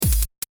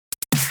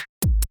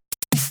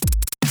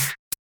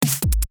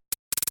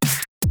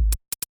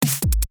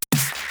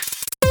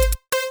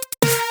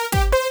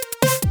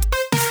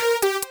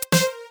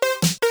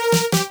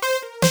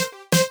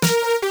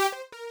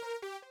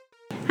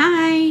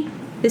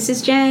This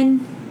is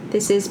Jen.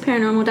 This is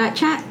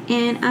Paranormal.chat,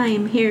 and I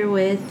am here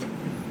with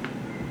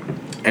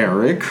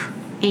Eric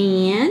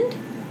and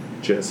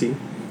Jesse.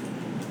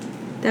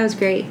 That was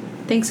great.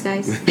 Thanks,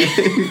 guys.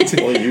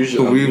 Well,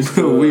 usually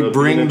we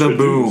bring the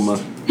boom.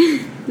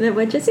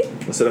 What, Jesse?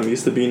 I said I'm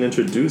used to being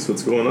introduced.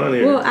 What's going on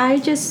here? Well,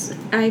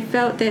 I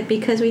felt that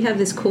because we have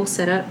this cool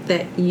setup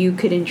that you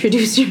could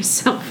introduce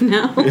yourself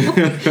now.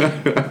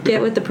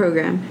 Get with the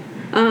program.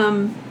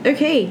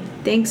 Okay,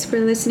 thanks for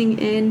listening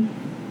in.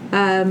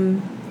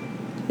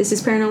 This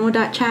is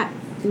Paranormal.chat.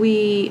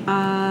 We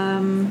are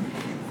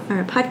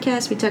a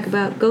podcast. We talk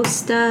about ghost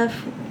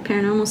stuff,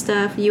 paranormal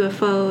stuff,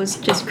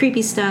 UFOs, just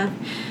creepy stuff.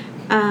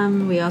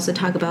 We also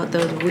talk about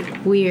those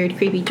weird,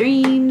 creepy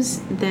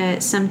dreams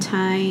that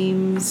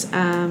sometimes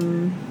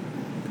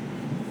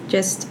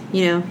just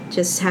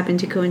happen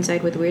to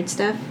coincide with weird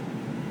stuff.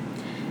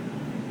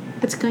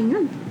 What's going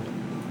on?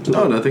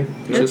 Oh, nothing.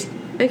 Just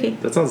okay.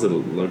 That sounds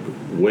like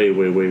way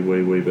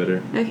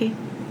better. Okay.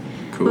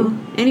 Cool. Well,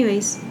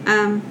 anyways,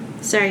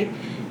 sorry.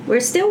 We're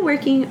still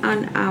working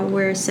on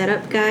our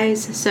setup,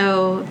 guys.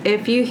 So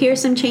if you hear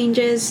some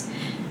changes,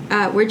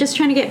 we're just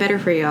trying to get better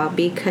for y'all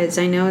because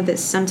I know that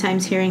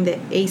sometimes hearing the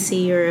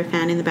AC or a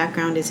fan in the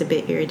background is a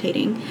bit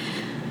irritating.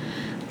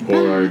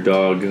 Or our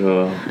dog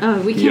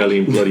we can't,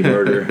 yelling bloody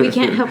murder. We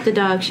can't help the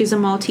dog. She's a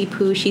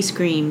Maltipoo. She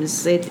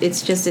screams.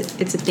 It's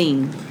a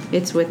thing.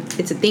 It's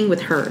a thing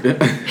with her.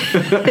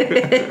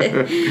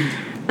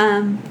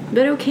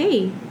 But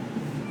okay.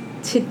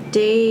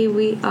 Today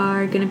we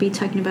are going to be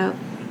talking about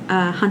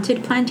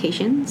haunted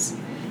plantations.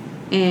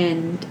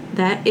 And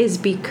that is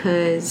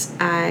because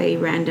I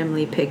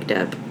randomly picked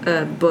up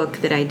a book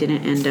that I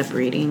didn't end up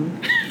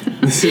reading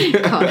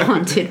called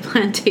Haunted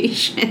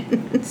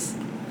Plantations.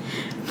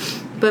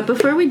 But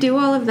before we do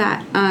all of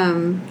that,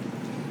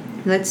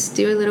 let's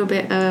do a little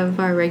bit of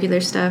our regular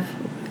stuff.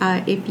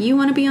 If you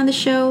want to be on the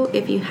show,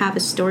 if you have a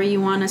story you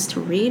want us to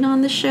read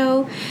on the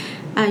show,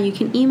 you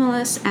can email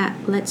us at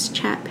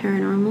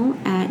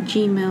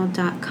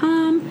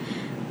letschatparanormal@gmail.com.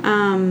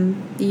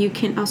 You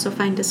can also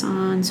find us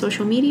on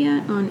social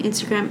media, on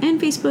Instagram and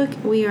Facebook.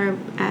 We're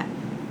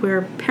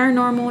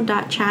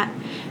paranormal.chat.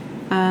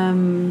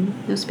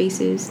 No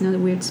spaces, no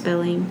weird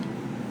spelling,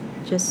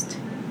 just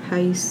how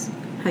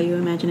you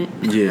imagine it.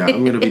 Yeah,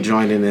 I'm gonna be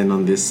joining in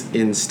on this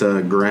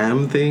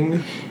Instagram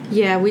thing.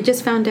 Yeah, we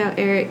just found out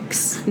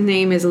Eric's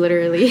name is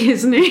literally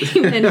his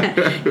name, and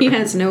he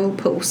has no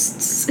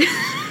posts.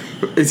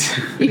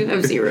 You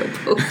have 0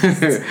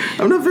 posts.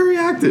 I'm not very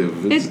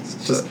active. It's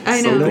just I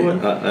know. You know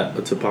what?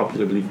 It's a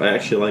popular belief. I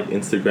actually like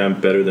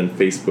Instagram better than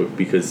Facebook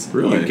because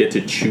you get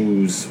to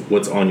choose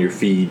what's on your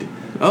feed.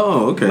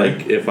 Oh, okay.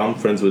 Like if I'm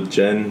friends with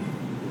Jen,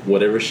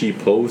 whatever she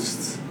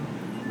posts,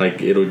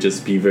 like it'll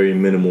just be very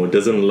minimal. It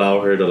doesn't allow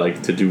her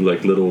to do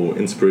like little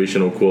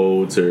inspirational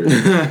quotes or.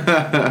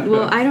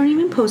 Well, I don't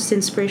even post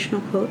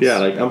inspirational quotes. Yeah,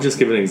 like I'm just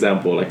giving an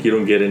example. Like you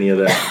don't get any of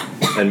that,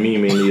 and me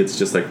mainly it's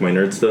just like my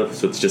nerd stuff.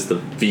 So it's just the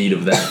feed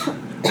of that.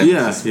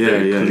 Yeah.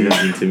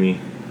 Pleasing to me.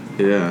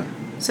 Yeah.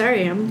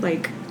 Sorry, I'm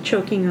like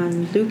choking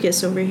on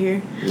Lucas over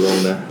here.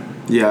 Rona.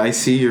 Yeah, I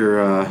see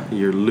your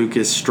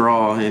Lucas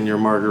straw in your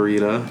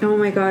margarita. Oh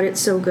my god, it's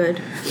so good.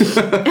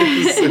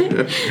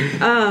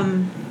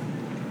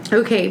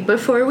 Okay,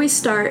 before we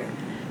start,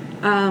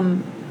 I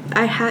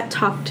had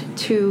talked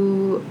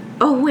to...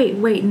 Oh,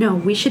 wait, no.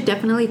 We should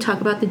definitely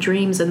talk about the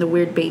dreams and the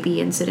weird baby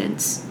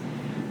incidents.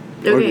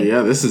 Okay.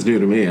 Yeah, this is new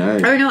to me.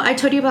 I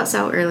told you about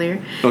Sal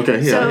earlier.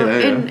 Okay, yeah, so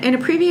yeah. In a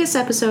previous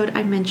episode,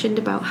 I mentioned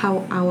about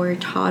how our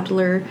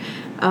toddler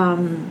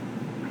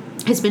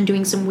has been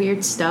doing some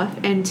weird stuff,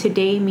 and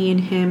today me and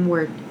him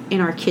were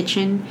in our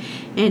kitchen,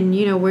 and,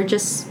 we're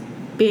just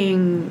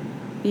being...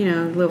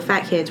 little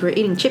fat kids, we're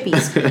eating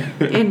chippies.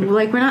 And,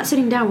 we're not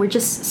sitting down. We're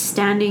just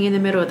standing in the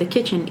middle of the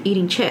kitchen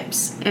eating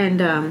chips.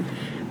 And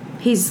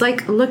he's,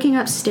 looking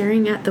up,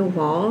 staring at the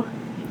wall.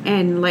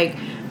 And,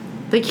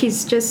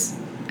 he's just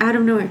out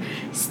of nowhere,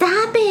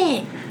 stop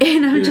it!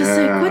 And I'm just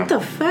like, what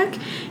the fuck?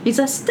 He's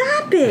like,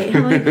 stop it!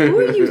 I'm like, who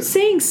are you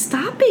saying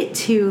stop it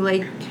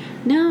to?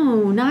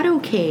 No, not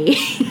okay.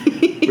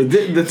 But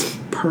that's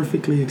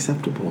perfectly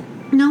acceptable.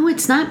 No,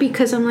 it's not,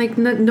 because I'm like,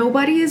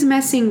 nobody is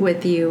messing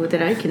with you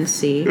that I can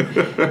see.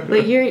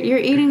 You're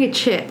eating a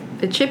chip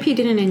he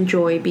didn't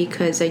enjoy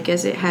because I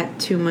guess it had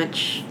too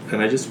much.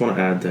 And I just want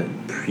to add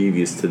that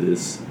previous to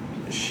this,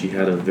 she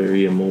had a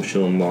very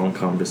emotional and long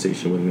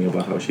conversation with me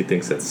about how she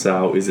thinks that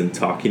Sal isn't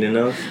talking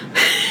enough.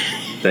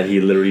 That he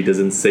literally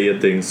doesn't say a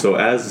thing. So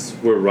as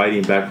we're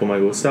riding back home, I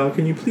go, Sal,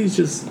 can you please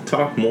just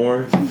talk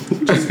more?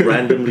 Just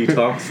randomly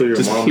talk so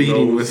your mom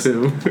knows. With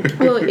him.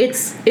 Well,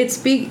 it's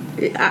big.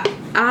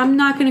 I'm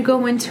not going to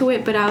go into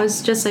it, but I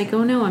was just like,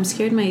 oh no, I'm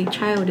scared my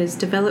child is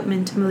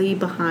developmentally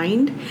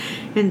behind.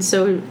 And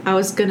so I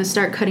was going to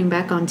start cutting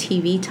back on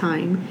TV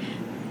time.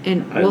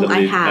 And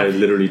I have. I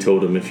literally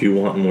told him, if you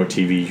want more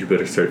TV, you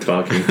better start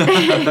talking.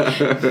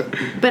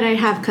 But I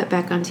have cut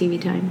back on TV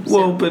time. So.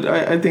 Well, but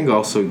I think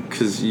also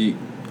because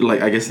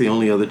like, I guess the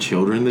only other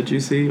children that you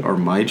see are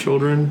my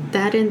children.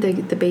 That and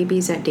the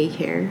babies at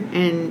daycare.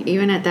 And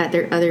even at that,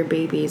 they're other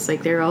babies.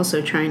 Like, they're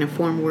also trying to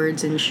form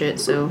words and shit,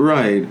 so...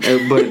 Right.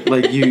 But,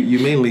 like, you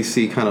mainly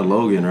see kind of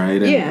Logan,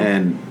 right? And, Yeah.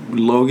 And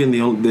Logan,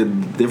 the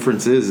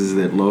difference is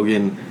that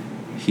Logan,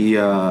 he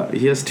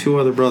has three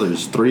other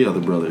brothers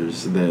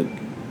that,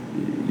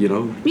 you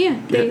know, Yeah,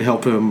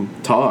 help him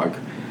talk.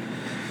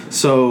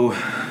 So...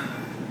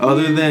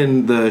 Other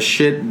than the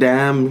shit,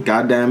 damn,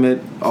 goddamn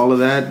it, all of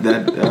that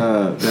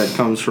that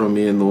comes from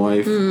me and the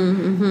wife.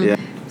 Mm-hmm. Yeah.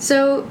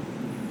 So,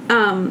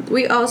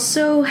 we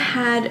also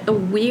had a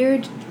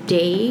weird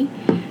day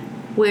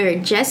where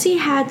Jesse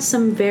had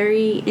some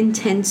very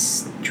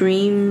intense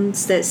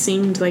dreams that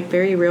seemed like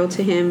very real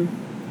to him.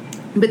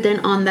 But then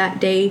on that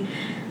day,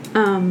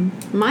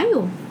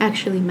 Mayo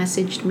actually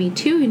messaged me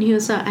too, and he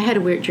was I had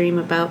a weird dream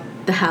about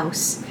the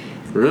house.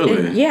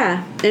 Really? And,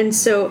 yeah, and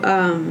so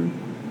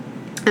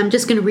I'm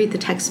just going to read the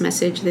text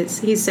message.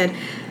 He said,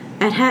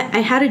 I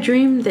had a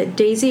dream that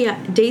Daisy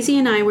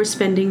and I were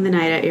spending the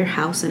night at your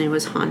house and it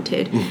was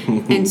haunted.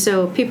 And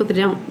so people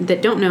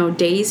that don't know,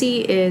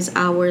 Daisy is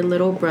our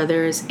little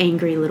brother's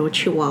angry little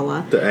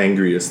chihuahua. The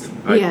angriest.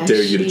 I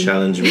dare you to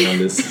challenge me on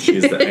this.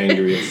 She's the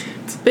angriest.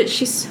 But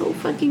she's so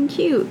fucking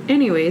cute.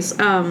 Anyways,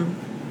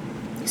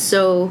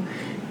 so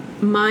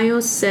Mayo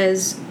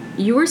says,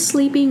 you were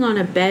sleeping on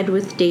a bed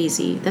with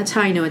Daisy. That's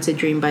how I know it's a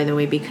dream, by the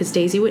way, because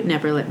Daisy would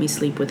never let me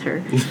sleep with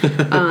her.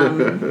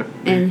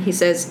 And he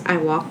says, I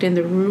walked in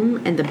the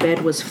room and the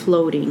bed was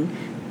floating.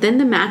 Then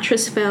the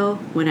mattress fell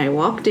when I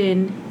walked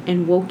in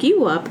and woke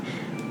you up.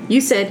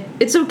 You said,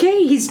 it's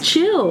okay, he's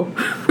chill,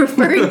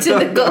 referring to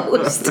the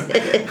ghost.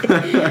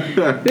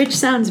 Which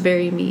sounds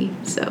very me,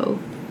 so,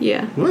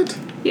 yeah. What?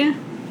 Yeah.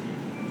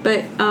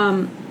 But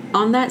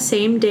on that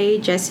same day,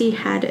 Jesse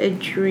had a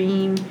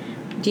dream.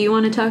 Do you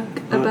want to talk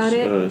about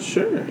it?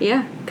 Sure.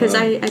 Yeah, because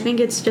I think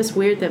it's just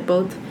weird that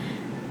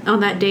on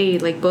that day,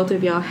 like, both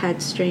of y'all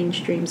had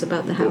strange dreams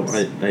about the house.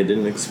 Well, I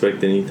didn't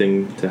expect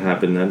anything to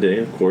happen that day,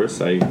 of course.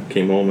 I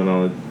came home and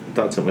I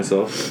thought to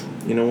myself,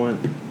 you know what?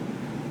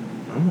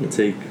 I'm going to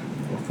take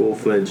a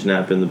full-fledged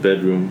nap in the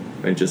bedroom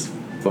and just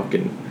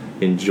fucking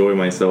enjoy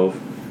myself.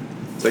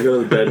 So I go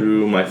to the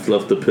bedroom, I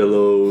fluff the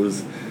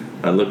pillows,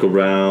 I look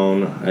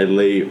around, I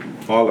lay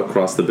all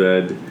across the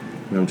bed,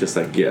 and I'm just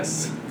like,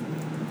 yes.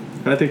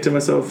 And I think to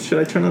myself, should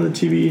I turn on the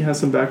TV, have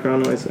some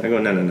background noise? I go,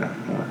 no.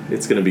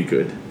 It's going to be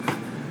good.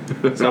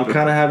 So I'm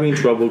kind of having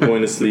trouble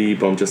going to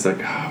sleep. I'm just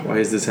like, why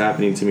is this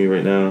happening to me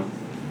right now?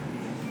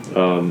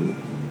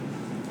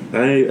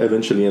 I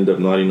eventually end up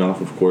nodding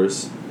off, of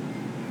course.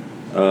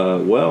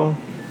 Well,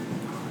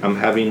 I'm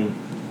having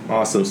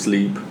awesome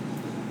sleep.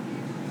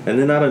 And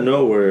then out of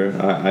nowhere,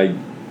 I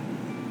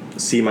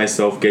see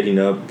myself getting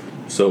up.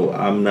 So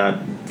I'm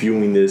not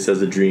viewing this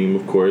as a dream,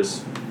 of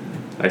course.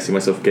 I see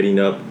myself getting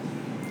up.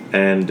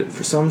 And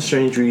for some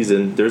strange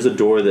reason, there's a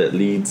door that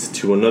leads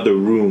to another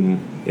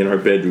room in our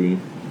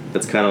bedroom.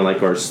 That's kind of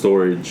like our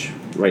storage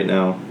right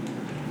now.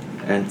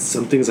 And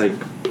something's like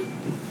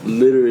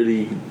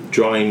literally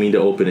drawing me to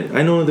open it.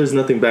 I know there's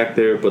nothing back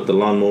there but the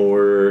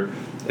lawnmower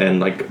and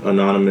like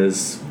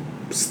anonymous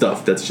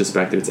stuff that's just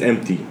back there. It's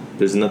empty.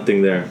 There's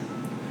nothing there.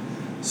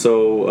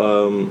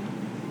 So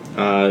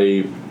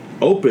I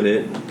open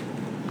it,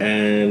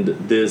 and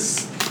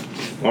this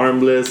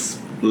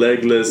armless,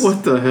 legless,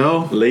 what the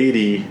hell,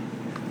 lady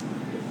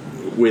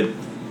with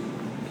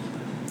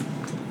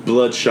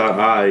bloodshot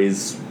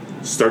eyes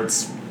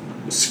starts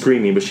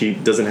screaming, but she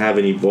doesn't have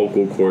any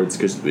vocal cords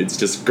because it's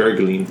just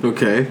gurgling.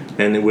 Okay.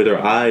 And with her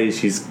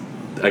eyes,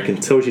 I can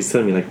tell she's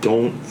telling me, like,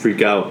 don't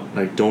freak out,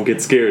 like, don't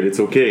get scared, it's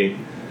okay.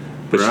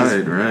 But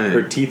right.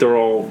 Her teeth are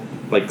all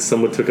like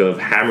someone took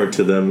a hammer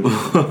to them,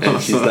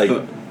 and she's like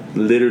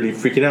literally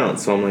freaking out.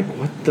 So I'm like,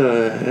 what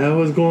the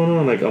hell is going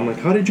on? Like, I'm like,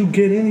 how did you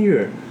get in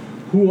here?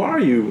 Who are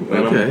you?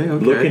 And I'm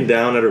looking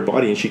down at her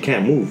body, and she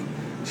can't move.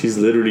 She's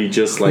literally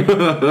just like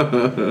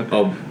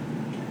a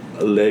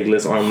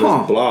legless,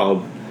 armless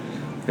blob.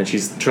 And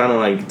she's trying to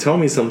like tell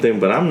me something,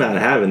 but I'm not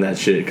having that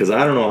shit because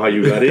I don't know how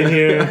you got in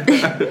here,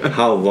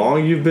 how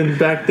long you've been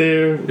back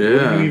there, what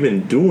are you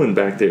even doing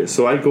back there?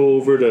 So I go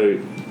over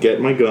to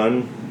get my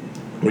gun,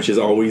 which is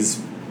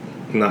always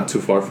not too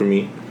far from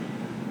me.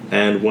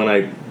 And when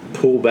I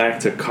pull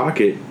back to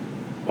cock it,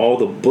 all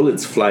the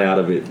bullets fly out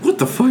of it. What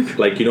the fuck?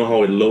 Like, you know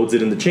how it loads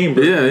it in the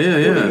chamber? Yeah.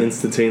 Well, they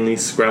instantaneously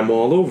scramble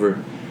all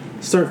over.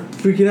 Start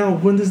freaking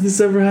out. When does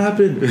this ever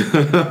happen?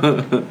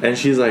 And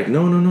she's like,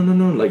 no.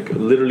 Like,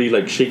 literally,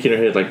 like, shaking her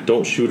head, like,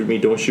 don't shoot at me,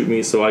 don't shoot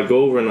me. So I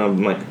go over and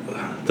I'm like,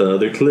 the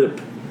other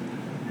clip.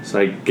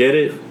 So I get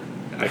it.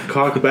 I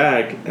cock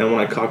back. And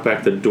when I cock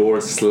back, the door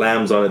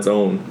slams on its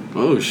own.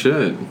 Oh,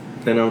 shit.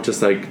 And I'm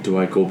just like, do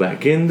I go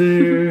back in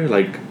there?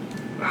 Like,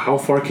 how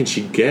far can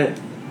she get?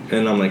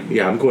 And I'm like,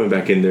 yeah, I'm going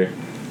back in there.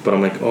 But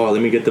I'm like, oh,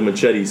 let me get the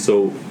machete.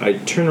 So I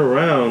turn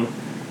around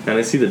and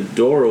I see the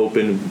door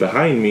open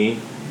behind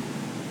me.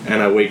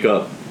 And I wake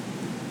up,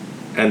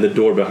 and the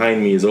door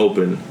behind me is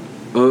open.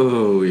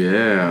 Oh,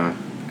 yeah.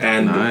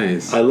 And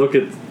nice. I look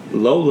at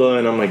Lola,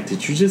 and I'm like,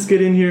 did you just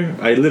get in here?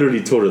 I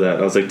literally told her that.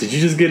 I was like, did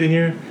you just get in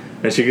here?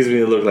 And she gives me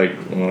a look like,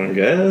 well, I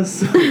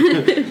guess. And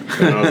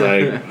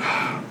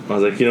I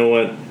was like, you know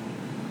what?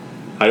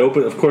 I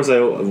open. Of course,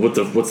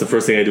 what's the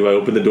first thing I do? I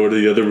open the door to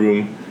the other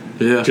room,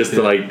 just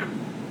to like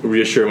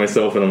reassure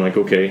myself. And I'm like,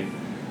 okay,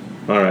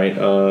 all right.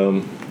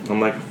 I'm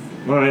like,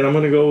 all right, I'm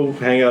gonna go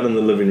hang out in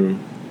the living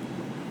room.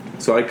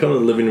 So I come to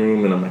the living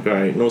room, and I'm like, all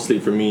right, no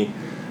sleep for me.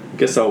 I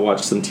guess I'll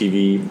watch some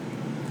TV.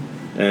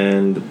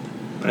 And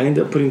I end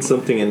up putting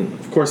something in.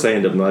 Of course, I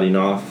end up nodding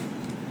off.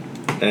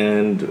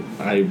 And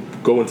I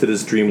go into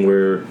this dream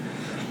where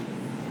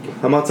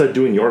I'm outside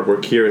doing yard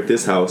work here at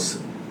this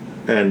house.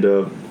 And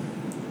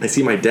I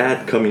see my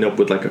dad coming up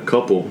with like a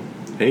couple.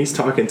 And he's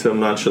talking to him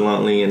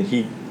nonchalantly. And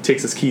he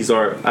takes his keys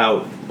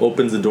out,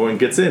 opens the door, and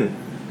gets in.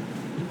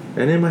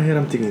 And in my head,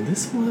 I'm thinking,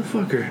 this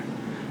motherfucker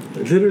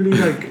literally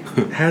like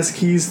has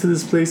keys to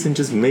this place and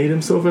just made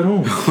himself at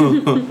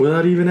home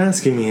without even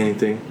asking me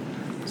anything.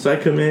 So I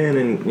come in,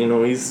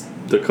 and he's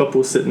the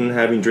couple sitting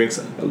having drinks.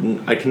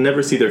 I can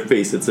never see their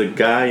face. It's a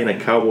guy in a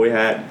cowboy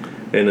hat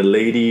and a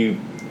lady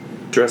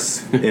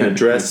dressed in a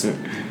dress,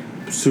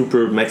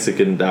 super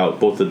Mexican out,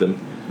 both of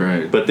them.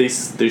 Right. But they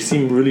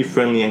seem really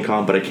friendly and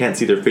calm, but I can't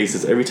see their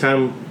faces. Every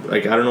time,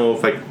 like, I don't know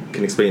if I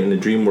can explain it in a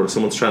dream where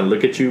someone's trying to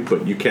look at you,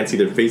 but you can't see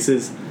their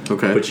faces.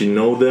 Okay. But you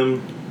know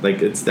them.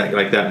 Like, it's that,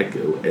 like that.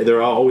 Like,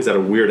 they're always at a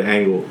weird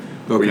angle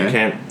where you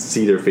can't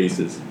see their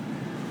faces.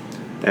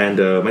 And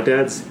my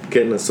dad's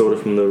getting a soda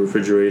from the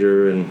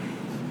refrigerator, and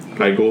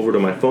I go over to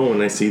my phone,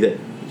 and I see that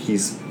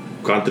he's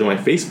gone through my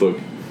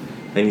Facebook,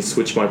 and he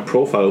switched my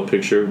profile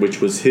picture, which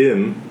was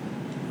him,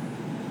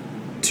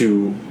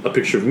 to a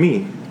picture of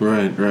me.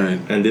 Right.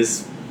 And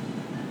this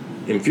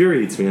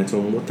infuriates me. I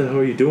told him, what the hell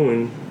are you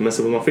doing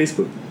messing with my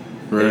Facebook?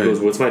 Right. And he goes,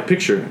 what's my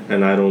picture?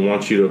 And I don't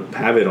want you to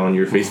have it on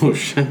your Facebook. Oh,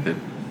 shit.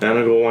 And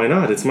I go, why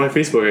not? It's my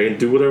Facebook. I can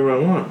do whatever I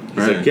want.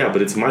 He's like, yeah,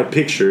 but it's my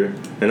picture,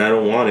 and I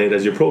don't want it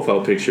as your profile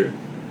picture.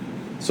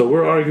 So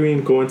we're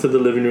arguing, go into the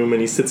living room,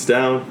 and he sits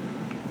down,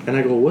 and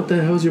I go, what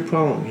the hell's your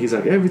problem? He's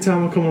like, every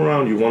time I come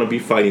around, you want to be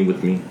fighting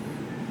with me.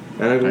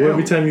 And I go,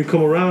 every time you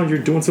come around, you're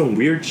doing some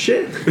weird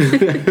shit.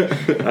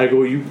 I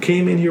go, you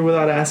came in here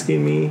without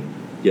asking me.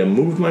 You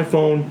moved my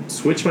phone,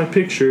 switched my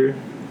picture.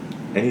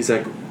 And he's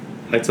like,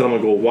 I tell him,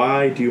 I go,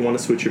 why do you want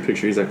to switch your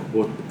picture? He's like,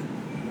 well,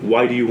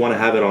 why do you want to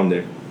have it on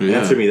there? Yeah.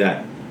 Answer me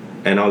that,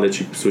 and I'll let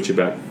you switch it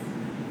back.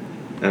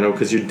 I know,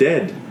 because you're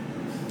dead.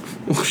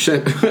 Oh,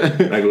 shit.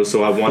 I go,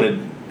 so I wanted,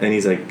 and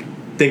he's like,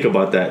 think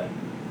about that.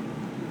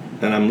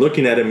 And I'm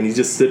looking at him, and he's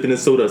just sipping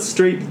his soda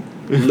straight,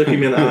 looking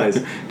me in the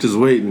eyes. Just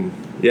waiting.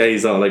 Yeah,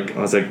 he's all like,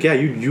 I was like, yeah,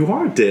 you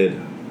are dead.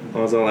 I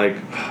was all like,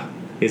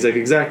 he's like,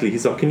 exactly.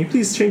 He's all, can you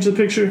please change the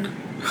picture?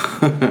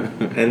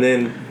 And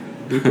then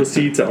we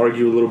proceed to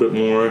argue a little bit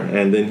more,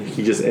 and then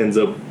he just ends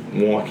up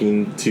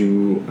walking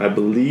to, I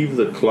believe,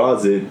 the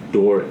closet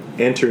door,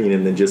 entering,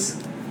 and then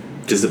just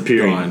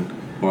disappearing.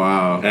 Gone.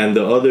 Wow. And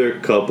the other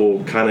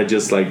couple kind of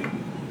just like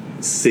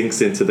sinks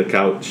into the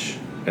couch,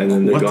 and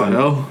then they're gone. What the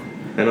hell?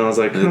 And I was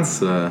like,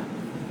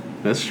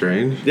 that's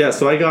strange. Yeah,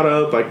 so I got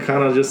up, I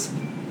kind of just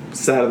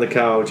sat on the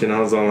couch, and I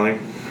was all like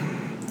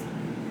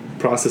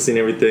processing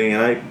everything,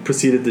 and I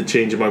proceeded to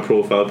change my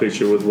profile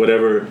picture with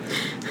whatever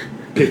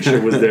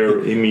picture was there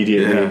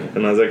immediately. Yeah.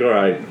 And I was like, all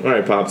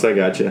right, Pops, I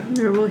got you.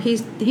 Well, he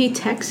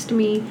texted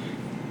me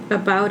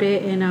about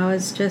it, and I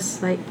was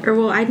just like,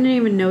 I didn't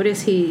even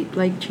notice he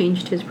like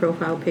changed his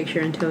profile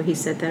picture until he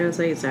said that. I was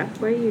like, is that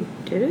why you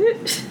did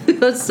it?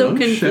 I was so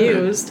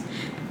confused.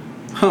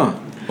 Shit. Huh.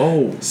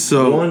 Oh,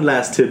 so one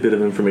last tidbit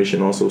of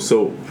information also.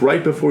 So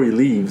right before he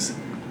leaves,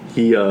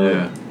 he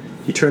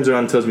turns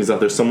around and tells me that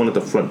there's someone at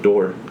the front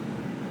door.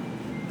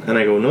 And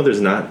I go, no, there's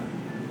not.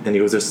 And he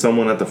goes, there's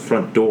someone at the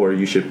front door.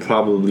 You should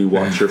probably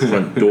watch your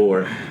front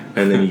door.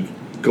 And then he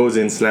goes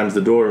in, slams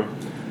the door.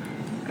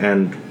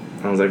 And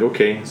I was like,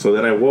 okay. So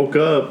then I woke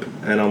up,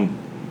 and I'm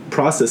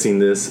processing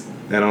this.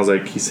 And I was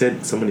like, he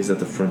said somebody's at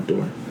the front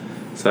door.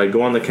 So I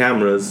go on the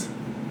camera's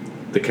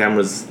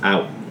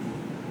out.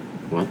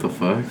 What the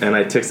fuck? And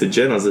I texted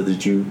Jen. I was like,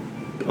 did you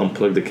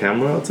unplug the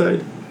camera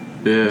outside?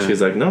 Yeah. And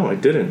she's like, no, I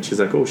didn't.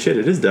 She's like, oh, shit,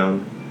 it is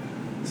down.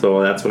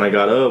 So that's when I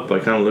got up. I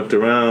kind of looked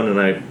around,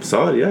 and I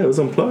saw it. Yeah, it was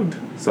unplugged.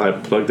 So I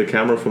plugged the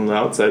camera from the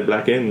outside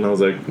back in, and I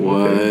was like,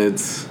 what? Okay.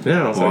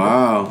 Yeah, I was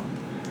wow. like,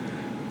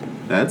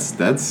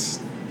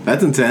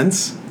 That's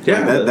intense.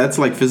 Yeah. Like that's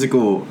like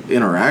physical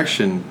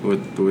interaction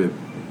with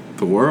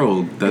the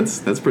world.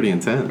 That's pretty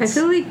intense. I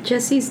feel like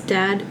Jesse's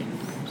dad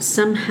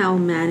somehow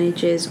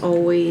manages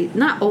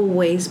not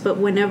always, but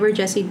whenever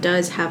Jesse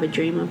does have a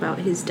dream about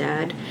his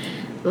dad,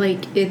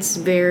 like it's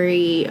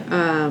very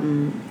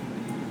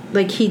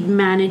like he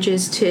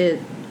manages to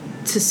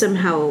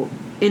somehow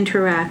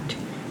interact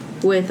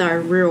with our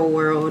real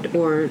world,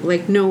 or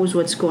like knows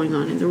what's going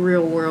on in the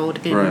real world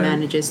and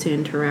manages to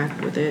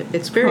interact with it.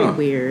 It's very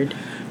weird.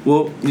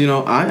 Well,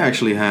 I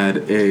actually had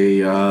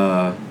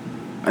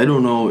I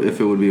don't know if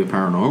it would be a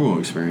paranormal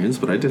experience,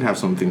 but I did have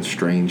something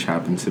strange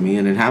happen to me,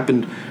 and it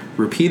happened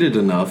repeated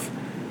enough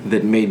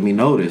that made me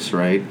notice,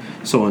 right?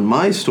 So in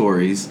my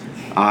stories,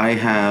 I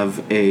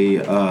have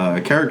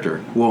a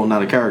character. Well,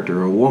 not a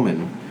character, a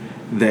woman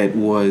that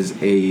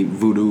was a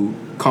voodoo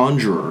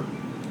conjurer,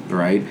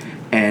 right?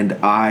 And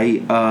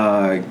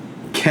I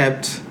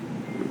kept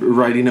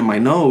writing in my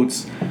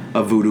notes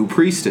a voodoo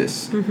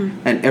priestess.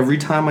 And every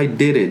time I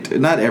did it,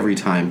 not every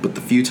time, but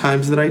the few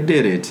times that I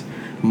did it,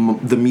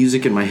 the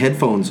music in my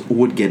headphones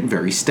would get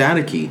very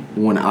staticky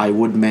when I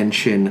would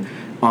mention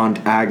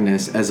Aunt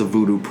Agnes as a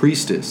voodoo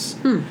priestess.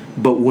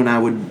 But when I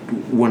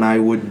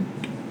would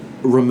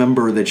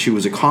remember that she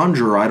was a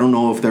conjurer, I don't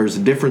know if there's a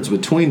difference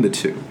between the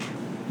two,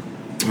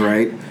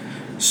 right?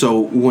 So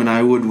when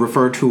I would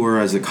refer to her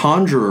as a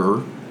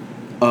conjurer,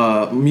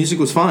 music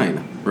was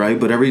fine, right?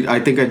 But I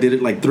think I did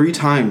it like 3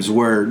 times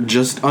where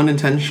just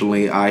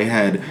unintentionally I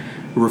had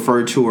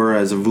referred to her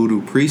as a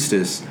voodoo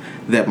priestess,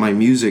 that my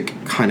music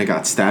kind of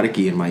got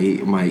staticky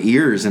in my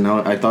ears, and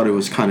I thought it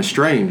was kind of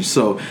strange.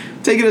 So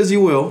take it as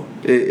you will.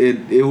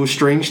 It was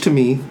strange to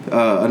me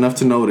enough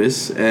to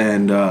notice,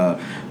 and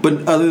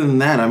but other than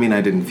that, I mean,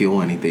 I didn't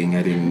feel anything.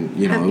 I didn't,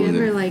 Have you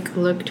ever like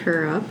looked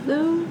her up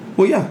though?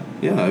 Well, yeah,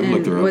 I've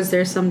looked her up. Was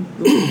there some?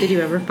 Did you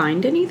ever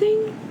find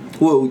anything?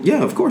 Well,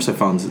 yeah, of course I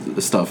found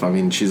stuff. I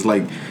mean, she's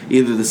like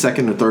either the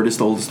second or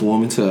thirdest oldest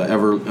woman to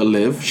ever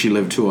live. She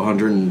lived to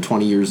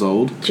 120 years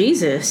old.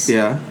 Jesus.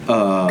 Yeah.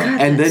 God,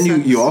 and then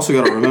you also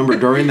got to remember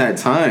during that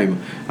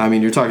time, I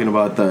mean, you're talking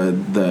about the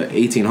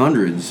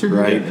 1800s,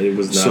 right? Yeah, it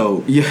was not.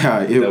 So,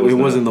 yeah, it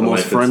wasn't the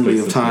most friendly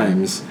of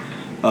times.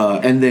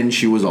 And then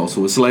she was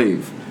also a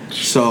slave.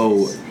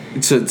 So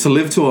to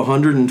live to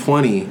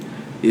 120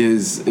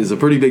 is a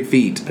pretty big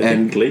feat.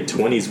 And late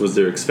 20s was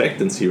their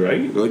expectancy,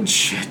 right?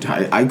 Shit,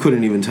 I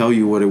couldn't even tell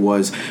you what it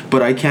was,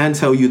 but I can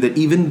tell you that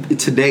even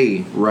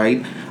today,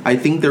 right, I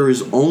think there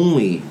is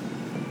only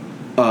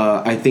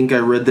I think I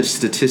read the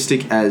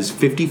statistic as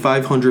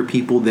 5,500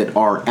 people that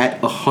are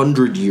at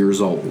 100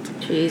 years old.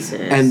 Jesus.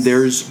 And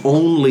there's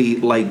only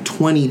like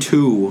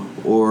 22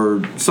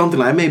 or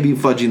something. I may be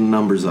fudging the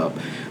numbers up,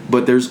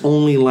 but there's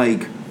only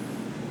like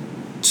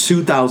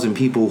 2,000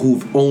 people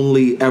who've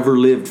only ever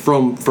lived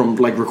from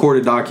like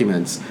recorded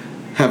documents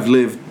have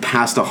lived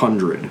past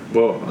 100.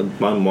 Well,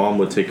 my mom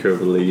would take care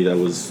of a lady that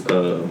was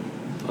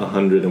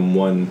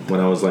 101 when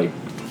I was like,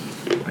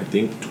 I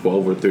think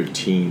 12 or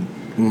 13.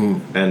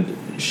 And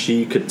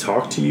she could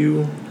talk to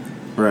you,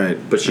 right?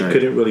 But she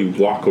couldn't really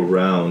walk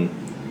around.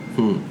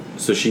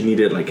 So she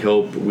needed like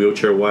help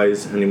wheelchair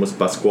wise. Her name was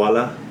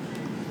Pascuala,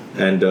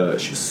 and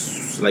she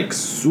was like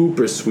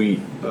super sweet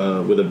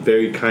with a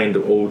very kind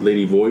of old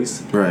lady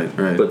voice. Right.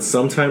 But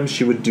sometimes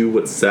she would do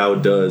what Sal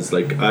does.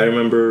 Like I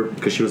remember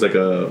because she was like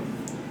a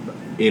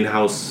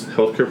in-house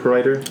healthcare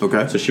provider.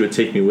 Okay. So she would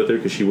take me with her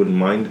because she wouldn't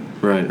mind.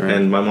 Right.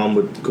 And my mom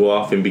would go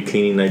off and be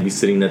cleaning, and I'd be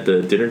sitting at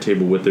the dinner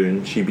table with her,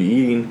 and she'd be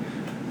eating,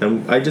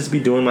 and I'd just be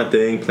doing my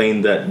thing,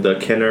 playing the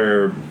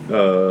Kenner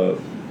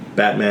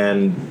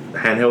Batman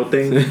handheld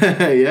thing.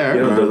 Yeah, I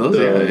remember those.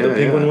 The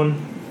penguin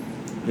one.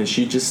 And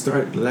she'd just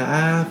start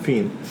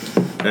laughing,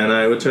 and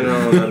I would turn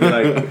around and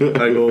I'd be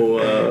like, I go,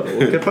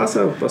 ¿Qué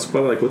pasa,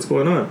 Pascual? Like, what's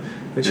going on?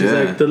 And she's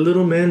like, the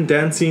little men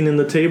dancing in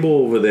the table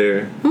over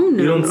there. Oh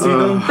no! You don't see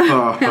them?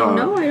 Hell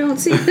no, I don't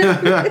see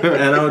them.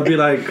 And I would be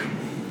like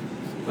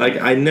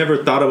I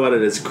never thought about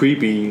it as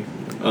creepy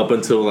up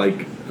until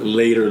like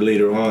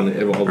later on,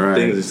 all the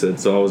things you said.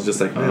 So I was just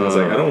like, man,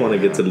 I don't want to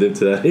get to live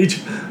to that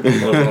age.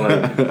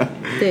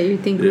 That you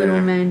think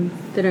little men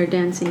that are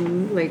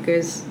dancing like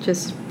is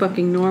just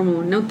fucking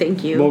normal. No,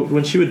 thank you. Well,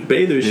 when she would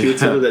bathe her, she would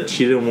tell her that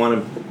she didn't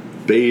want to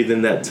bathe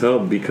in that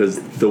tub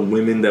because the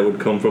women that would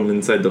come from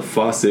inside the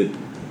faucet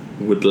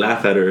would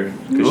laugh at her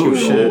because she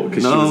was old.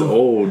 Because she was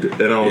old,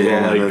 and I was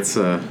all like,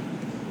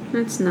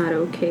 that's not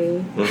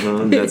okay.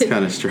 That's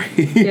kind of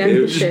strange. Yeah,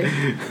 for sure.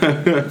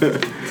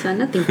 So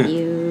nothing for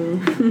you.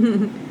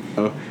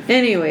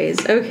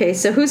 Anyways, okay,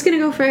 so who's gonna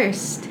go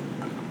first?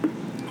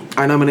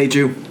 I nominate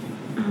you.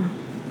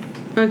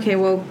 Okay,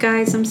 well,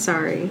 guys, I'm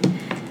sorry.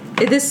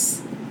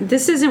 This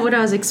isn't what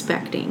I was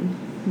expecting,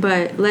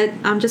 but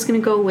I'm just gonna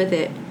go with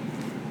it.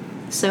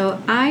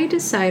 So I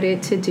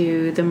decided to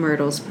do the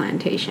Myrtles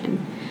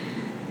Plantation.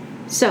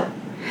 So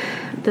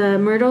the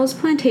Myrtles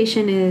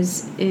Plantation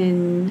is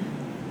in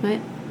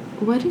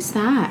what is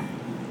that?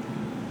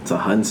 It's a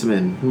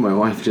huntsman. My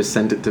wife just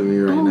sent it to me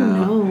right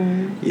now. Oh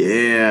no!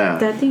 Yeah.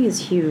 That thing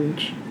is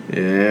huge.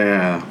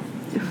 Yeah.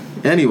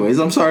 Anyways,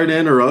 I'm sorry to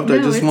interrupt. No, I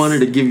just wanted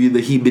to give you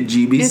the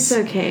heebie-jeebies. It's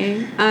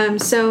okay.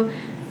 So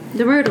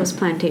the Myrtles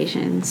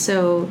Plantation.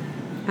 So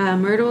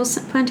Myrtles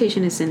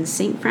Plantation is in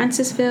St.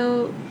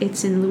 Francisville.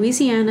 It's in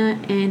Louisiana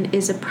and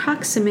is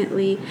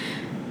approximately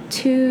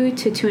 2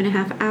 to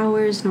 2.5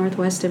 hours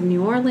northwest of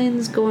New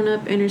Orleans, going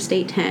up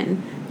Interstate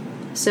 10.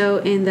 So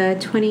in the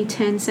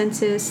 2010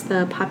 census,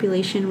 the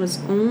population was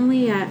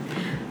only at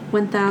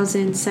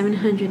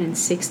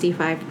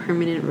 1,765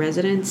 permanent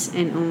residents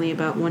and only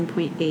about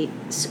 1.8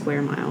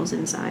 square miles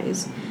in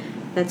size.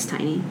 That's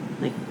tiny,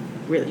 like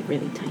really,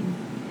 really tiny.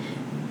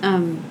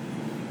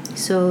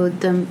 So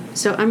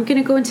I'm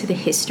gonna go into the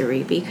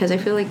history because I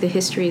feel like the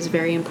history is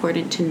very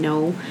important to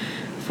know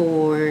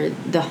for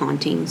the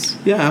hauntings.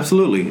 Yeah,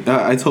 absolutely.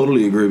 I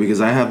totally agree because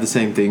I have the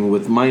same thing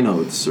with my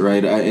notes,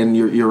 right? And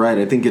you're right.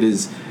 I think it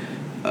is.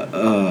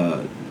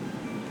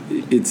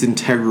 It's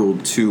integral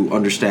to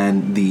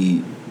understand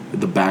the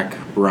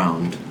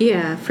background.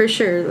 Yeah, for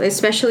sure,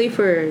 especially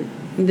for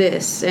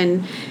this.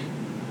 And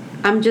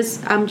I'm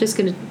just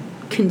gonna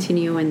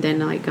continue, and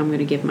then I'm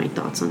gonna give my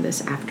thoughts on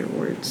this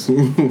afterwards.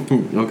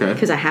 Okay.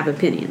 Because I have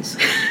opinions.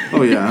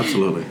 Oh yeah,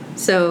 absolutely.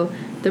 So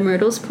the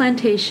Myrtles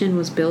Plantation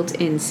was built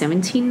in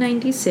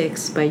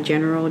 1796 by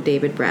General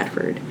David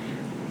Bradford.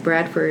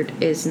 Bradford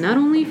is not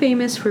only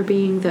famous for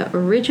being the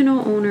original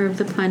owner of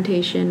the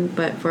plantation,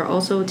 but for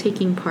also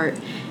taking part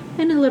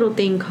in a little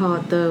thing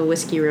called the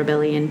Whiskey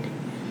Rebellion.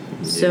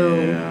 So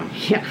yeah.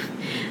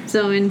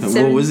 So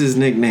what was his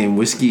nickname?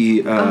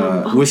 Whiskey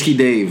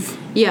Dave.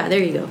 Yeah, there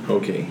you go.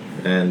 Okay,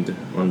 and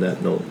on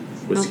that note,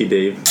 Whiskey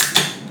Dave.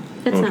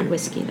 That's not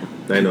whiskey though.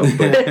 I know,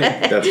 but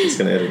that's what's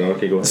gonna edit.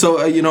 Okay, go ahead. So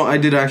I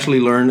did actually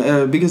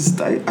learn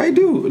because I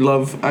do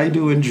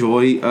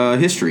enjoy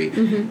history.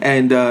 Mm-hmm.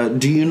 And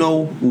do you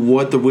know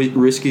what the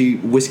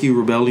Whiskey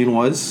Rebellion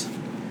was?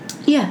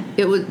 Yeah,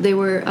 it was. They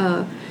were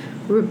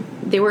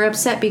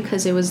upset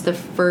because it was the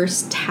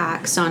first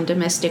tax on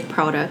domestic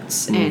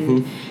products,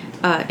 and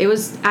it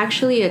was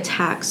actually a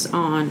tax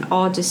on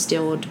all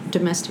distilled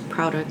domestic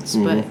products,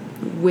 but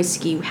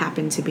whiskey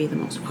happened to be the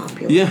most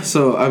popular. Yeah,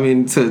 so I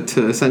mean, to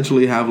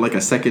essentially have like a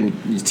second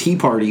tea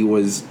party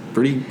was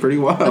pretty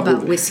wild.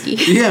 About whiskey.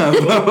 Yeah,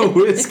 about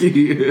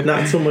whiskey.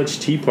 Not so much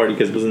tea party,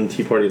 because wasn't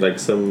tea party like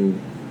some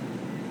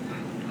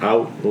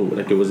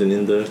like it wasn't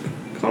in the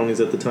colonies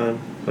at the time?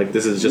 Like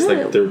this is just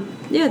like their...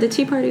 Yeah, the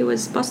Tea Party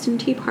was Boston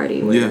Tea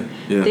Party, where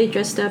yeah. they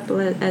dressed up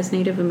as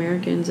Native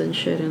Americans and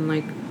shit, and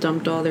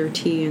dumped all their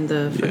tea in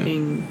the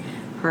fucking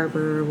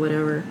harbor or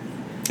whatever.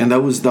 And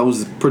that was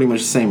pretty much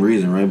the same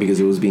reason, right? Because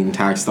it was being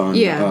taxed on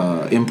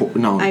import.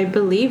 No, I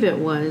believe it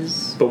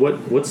was. But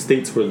what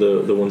states were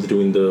the ones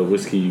doing the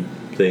whiskey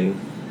thing?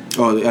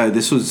 Oh,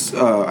 this was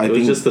I think it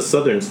was just the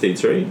southern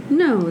states, right?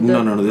 No.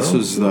 No. This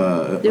was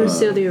the. There were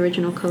still the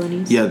original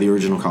colonies. Yeah, the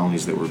original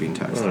colonies that were being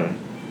taxed. All right.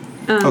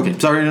 Okay,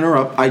 sorry to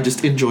interrupt. I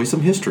just enjoy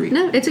some history.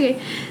 No, it's okay.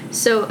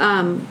 So,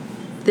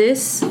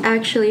 this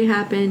actually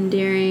happened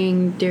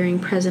during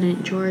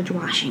President George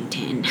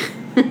Washington.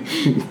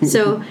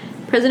 So,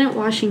 President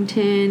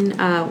Washington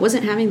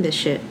wasn't having this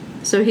shit.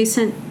 So he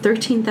sent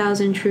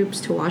 13,000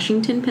 troops to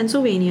Washington,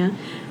 Pennsylvania,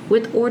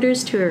 with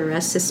orders to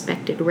arrest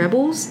suspected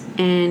rebels,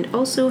 and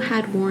also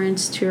had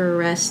warrants to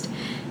arrest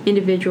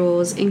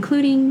individuals,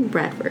 including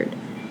Bradford.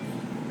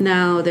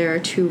 Now, there are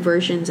two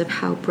versions of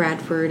how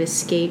Bradford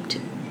escaped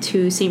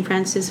to St.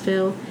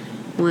 Francisville.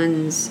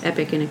 One's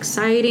epic and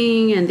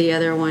exciting, and the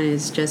other one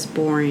is just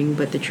boring,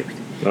 but the truth.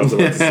 I was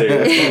about to say,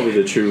 that's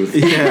probably the truth.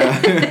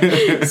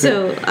 Yeah.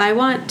 So I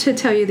want to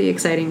tell you the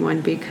exciting one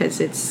because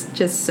it's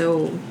just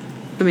so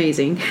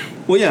amazing.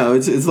 Well, yeah,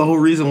 it's the whole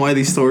reason why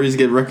these stories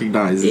get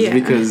recognized is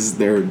because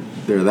they're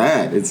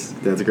that.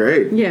 That's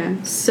great. Yeah.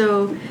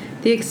 So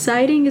the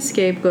exciting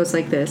escape goes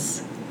like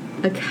this.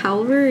 A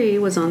cavalry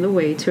was on the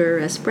way to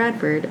arrest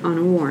Bradford on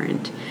a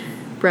warrant.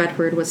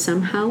 Bradford was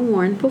somehow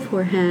warned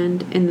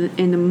beforehand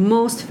in the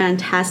most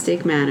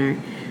fantastic manner.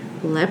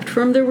 Leapt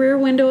from the rear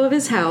window of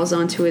his house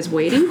onto his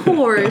waiting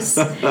horse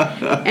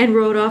and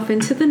rode off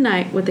into the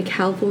night with the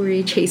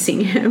cavalry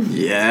chasing him.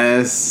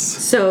 Yes.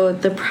 So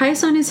the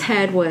price on his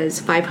head was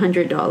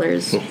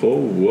 $500.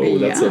 Whoa,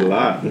 that's a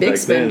lot. Big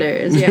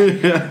spenders,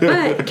 yeah.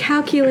 But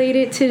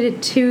calculated to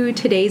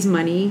today's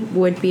money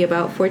would be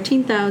about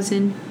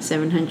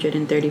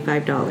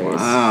 $14,735.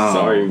 Wow.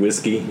 Sorry,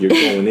 whiskey, you're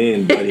going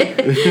in,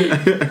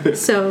 buddy.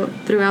 So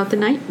throughout the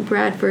night,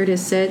 Bradford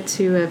is said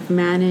to have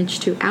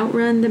managed to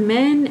outrun the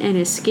men and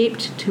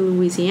escaped to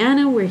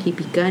Louisiana, where he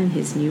begun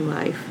his new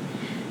life.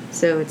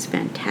 So it's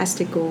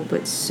fantastical,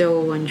 but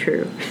so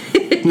untrue.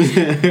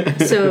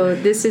 So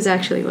this is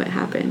actually what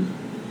happened.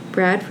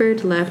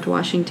 Bradford left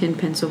Washington,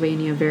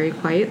 Pennsylvania very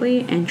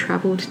quietly and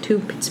traveled to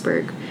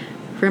Pittsburgh.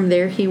 From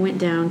there, he went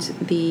down to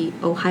the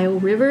Ohio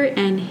River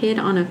and hid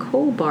on a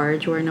coal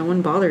barge where no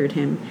one bothered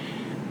him.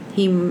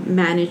 He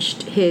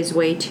managed his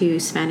way to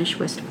Spanish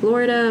West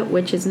Florida,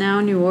 which is now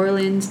New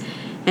Orleans,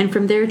 and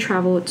from there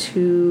traveled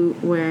to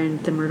where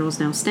the Myrtles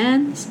now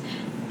stands.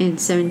 In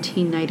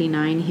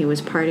 1799, he was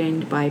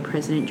pardoned by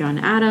President John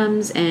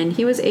Adams, and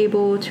he was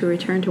able to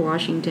return to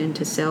Washington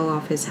to sell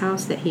off his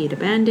house that he had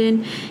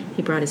abandoned.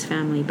 He brought his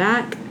family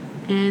back,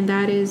 and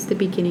that is the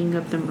beginning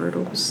of the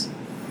Myrtles.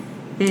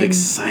 And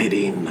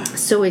exciting.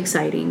 So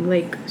exciting,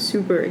 like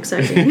super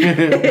exciting.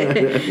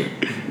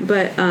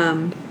 But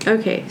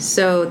okay,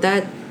 so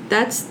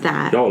that's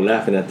that. Y'all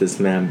laughing at this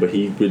man, but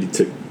he really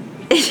took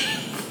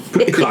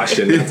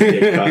precaution not to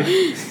get caught.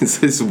 It's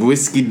this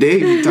Whiskey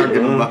Dave you're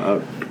talking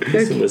about.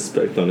 Put some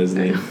respect on his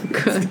name.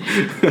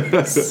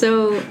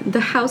 So the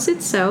house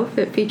itself,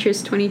 it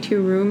features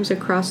 22 rooms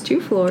across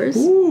 2 floors.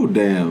 Ooh,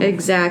 damn.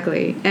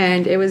 Exactly.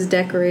 And it was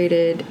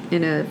decorated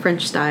in a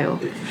French style.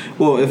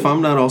 Well, if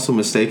I'm not also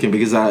mistaken,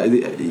 because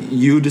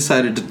you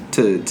decided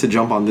to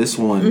jump on this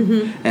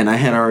one, and I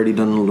had already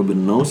done a little bit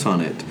of notes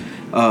on it.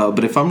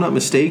 But if I'm not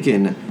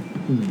mistaken,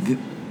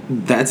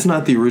 that's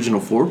not the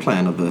original floor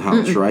plan of the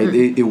house, right?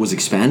 It was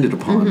expanded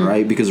upon,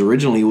 right? Because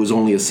originally it was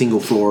only a single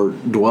floor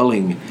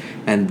dwelling,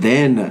 and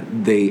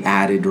then they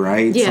added,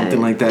 right? Yeah,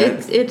 something like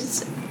that.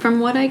 It's from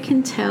what I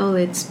can tell,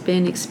 it's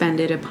been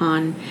expanded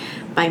upon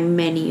by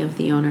many of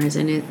the owners,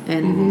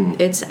 and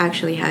it's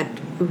actually had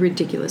a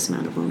ridiculous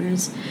amount of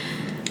owners.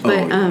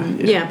 But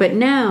but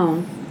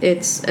now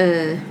it's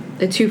a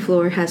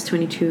 2-floor, has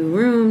 22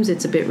 rooms.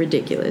 It's a bit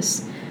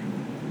ridiculous.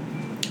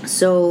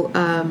 So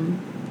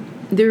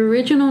the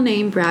original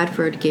name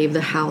Bradford gave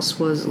the house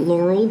was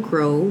Laurel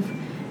Grove,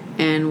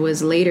 and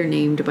was later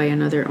named by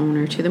another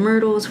owner to the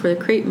myrtles for the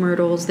crepe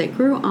myrtles that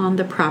grew on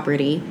the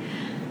property.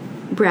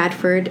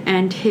 Bradford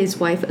and his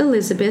wife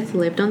Elizabeth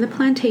lived on the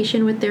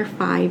plantation with their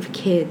 5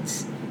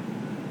 kids.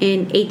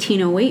 In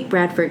 1808,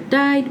 Bradford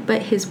died,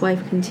 but his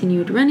wife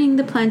continued running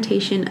the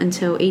plantation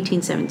until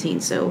 1817,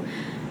 so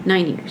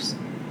 9 years.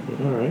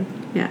 All right.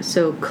 Yeah,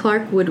 so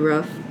Clark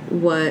Woodruff,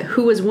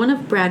 who was one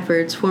of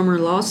Bradford's former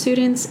law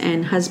students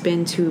and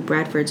husband to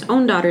Bradford's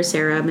own daughter,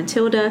 Sarah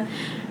Matilda,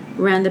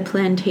 ran the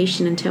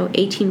plantation until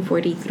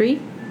 1843.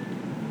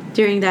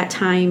 During that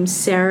time,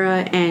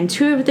 Sarah and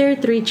 2 of their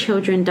 3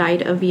 children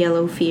died of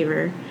yellow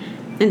fever.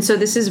 And so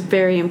this is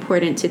very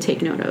important to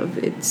take note of.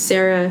 It's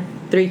Sarah,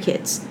 3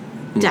 kids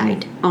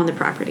died on the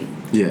property.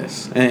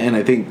 Yes. And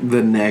I think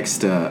the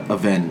next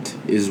event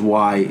is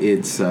why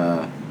it's...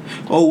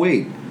 oh,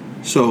 wait.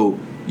 So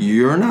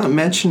you're not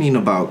mentioning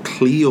about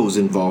Cleo's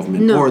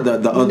involvement or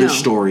the other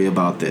story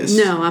about this?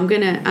 No, I'm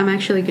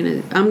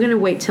gonna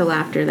wait till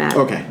after that.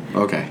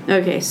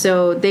 Okay,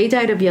 so they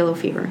died of yellow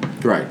fever.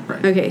 Right.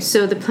 Okay,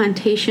 so the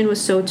plantation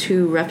was sold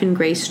to Ruffin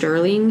Gray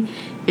Sterling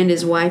and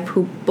his wife,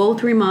 who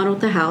both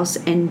remodeled the house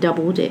and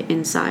doubled it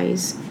in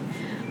size.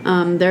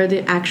 They're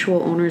the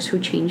actual owners who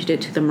changed it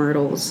to the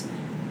Myrtles.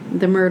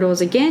 The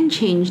Myrtles again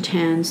changed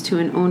hands to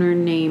an owner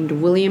named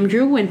William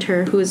Drew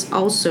Winter, who is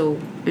also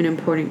an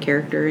important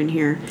character in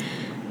here.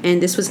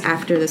 And this was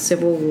after the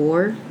Civil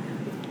War.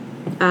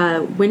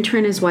 Winter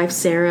and his wife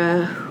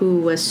Sarah,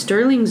 who was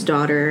Sterling's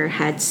daughter,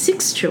 had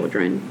 6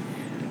 children.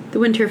 The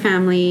Winter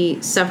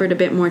family suffered a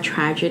bit more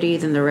tragedy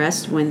than the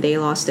rest when they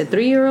lost a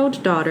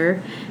 3-year-old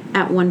daughter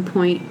at one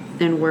point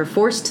and were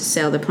forced to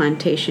sell the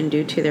plantation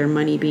due to their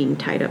money being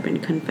tied up in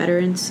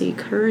Confederacy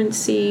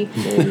currency.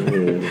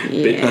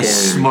 A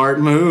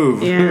smart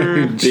move.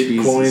 Yeah.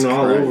 Bitcoin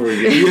all over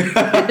again.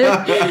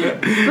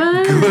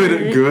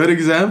 Good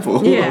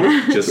example.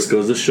 Yeah. Just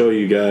goes to show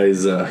you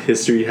guys,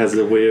 history has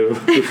a way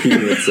of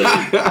repeating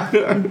itself.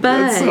 But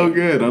that's so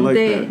good. I like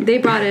that.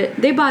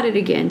 They bought it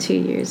again 2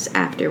 years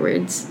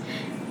afterwards.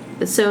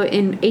 So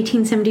in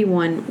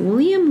 1871,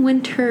 William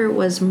Winter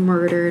was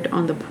murdered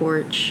on the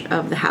porch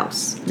of the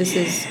house. This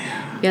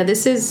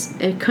is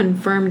a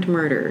confirmed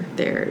murder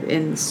there,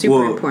 and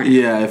super important.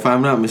 Yeah, if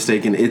I'm not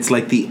mistaken, it's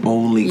like the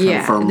only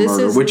confirmed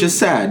murder, which is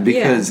sad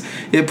because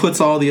it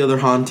puts all the other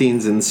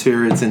hauntings and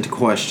spirits into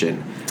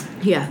question.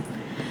 Yeah.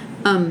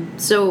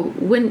 So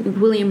when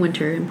William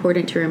Winter,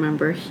 important to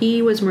remember,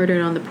 he was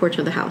murdered on the porch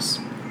of the house.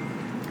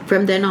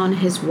 From then on,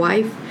 his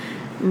wife,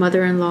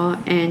 mother-in-law,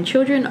 and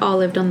children all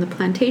lived on the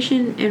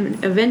plantation,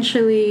 and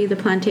eventually the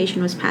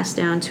plantation was passed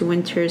down to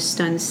Winter's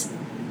son,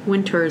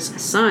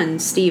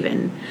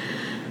 Stephen.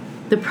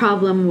 The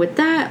problem with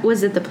that was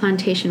that the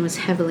plantation was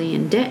heavily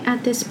in debt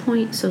at this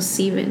point, so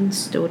Stephen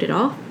sold it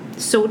off.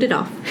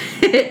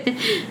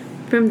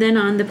 From then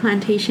on, the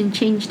plantation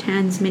changed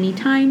hands many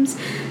times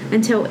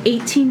until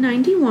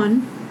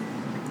 1891,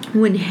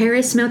 when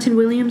Harris Melton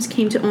Williams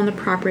came to own the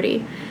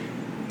property.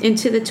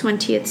 Into the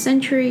 20th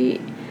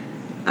century,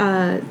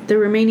 the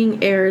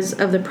remaining heirs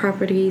of the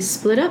property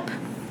split up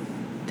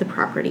the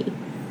property.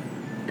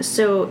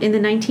 So in the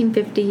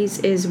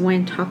 1950s is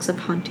when talks of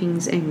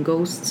hauntings and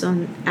ghosts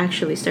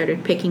actually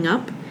started picking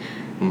up.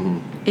 Mm-hmm.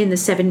 In the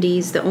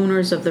 70s, the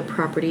owners of the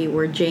property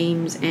were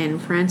James and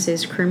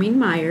Frances Kermine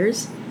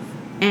Myers,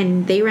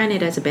 and they ran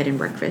it as a bed and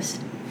breakfast,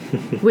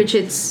 which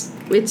it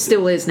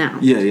still is now.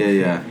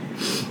 Yeah.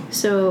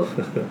 So,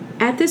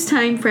 at this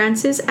time,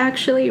 Frances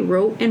actually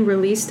wrote and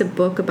released a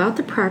book about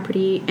the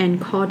property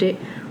and called it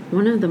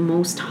one of the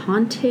most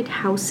haunted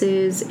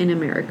houses in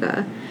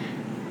America.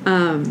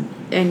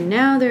 And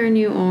now there are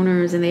new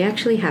owners, and they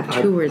actually have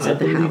tours of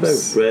the house. I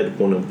believe I read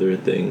one of their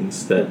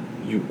things that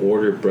you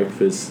order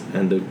breakfast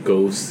and the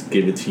ghosts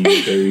give it to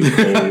you very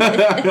cold,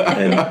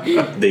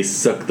 and they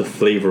suck the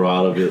flavor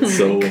out of it.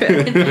 So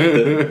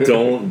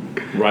don't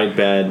write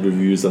bad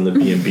reviews on the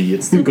B&B.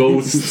 It's the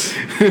ghosts.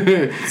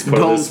 It's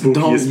part of the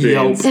spooky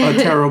experience. Yelp a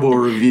terrible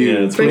review.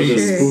 Yeah, it's part of the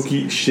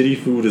spooky, shitty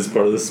food is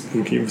part of the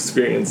spooky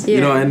experience. Yeah.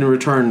 You know, and in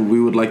return, we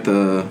would like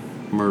the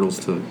Myrtles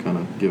to kind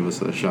of give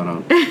us a shout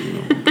out.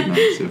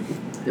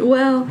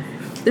 Well,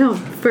 no,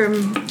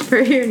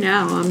 for here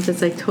now, I'm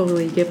just like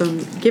totally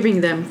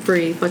giving them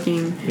free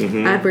fucking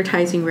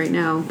advertising right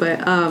now.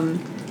 But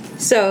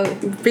So,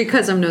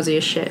 because I'm nosy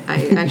as shit,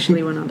 I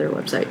actually went on their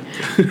website.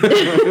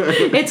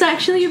 It's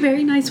actually a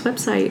very nice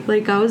website.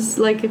 Like, I was,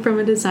 like, from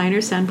a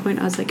designer standpoint,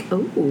 I was like,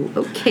 oh,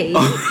 okay.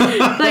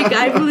 Like,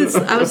 I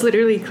was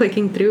literally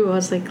clicking through. I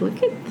was like,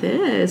 look at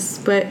this.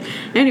 But,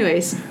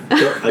 anyways.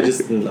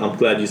 I'm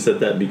glad you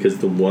said that, because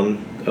the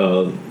one,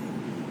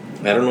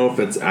 I don't know if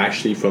it's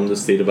actually from the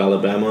state of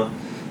Alabama,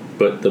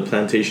 but the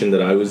plantation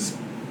that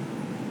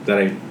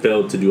I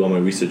failed to do all my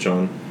research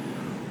on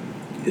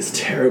is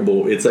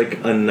terrible. It's like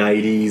a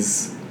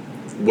 90s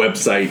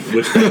website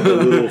with like the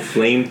little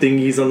flame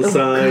thingies on the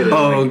side.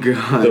 And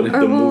God.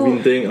 The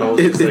moving thing. I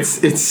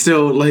was it's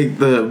still like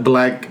the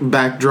black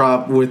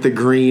backdrop with the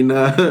green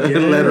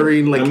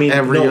lettering, like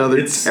other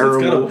it's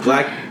terrible. It's got a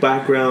black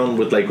background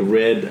with like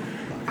red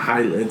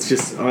highlights.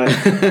 Just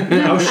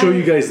I'll show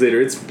you guys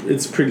later.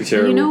 It's pretty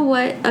terrible. You know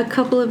what? A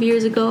couple of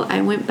years ago,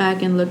 I went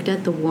back and looked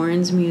at the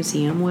Warrens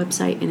Museum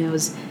website, and it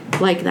was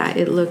like that.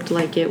 It looked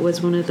like it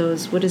was one of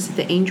those, what is it,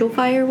 the Angel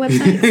Fire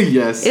websites?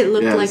 Yes. It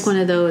looked like one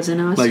of those,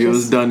 and I was like, it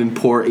was done in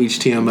poor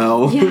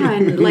HTML. Yeah,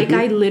 and like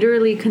I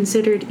literally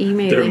considered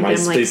emailing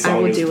them, like, I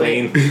will do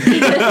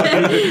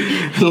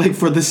it. Like,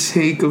 for the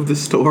sake of the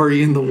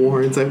story and the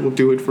Warrens, I will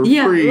do it for free.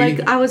 Yeah,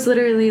 like I was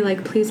literally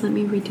like, please let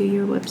me redo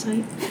your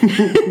website.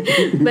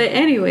 But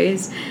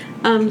anyways,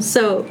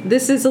 so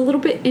this is a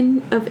little bit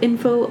of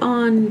info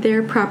on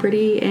their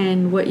property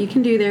and what you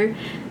can do there.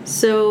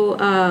 So,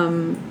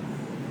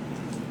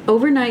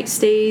 overnight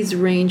stays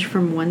range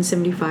from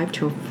 $175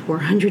 to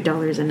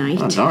 $400 a night.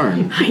 Oh,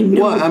 darn. I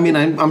know. Well, I mean,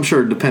 I'm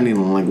sure depending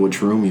on like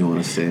which room you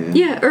want to stay in.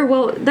 Yeah,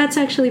 that's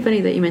actually funny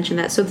that you mentioned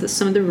that. So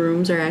some of the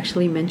rooms are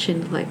actually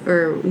mentioned like,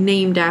 or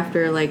named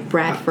after like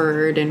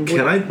Bradford and.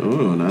 Can I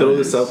throw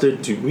this out there?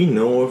 Do we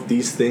know if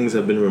these things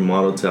have been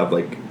remodeled to have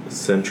like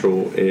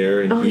central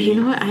air and heat?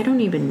 You know what? I don't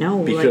even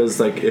know.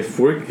 Because like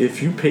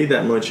if you pay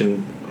that much,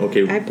 and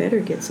okay, I better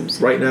get some.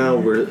 Right now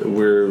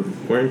we're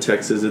in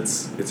Texas.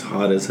 It's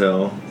hot as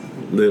hell,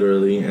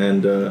 literally,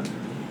 and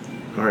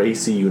our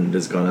AC unit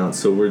has gone out.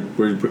 So we're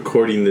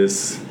recording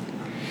this.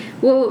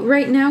 Well,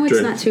 right now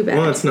it's not too bad.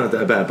 Well, it's not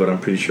that bad, but I'm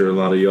pretty sure a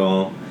lot of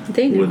y'all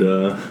would.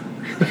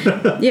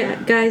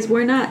 Yeah, guys,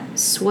 we're not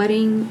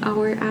sweating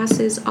our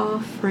asses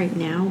off right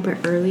now,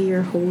 but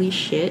earlier, holy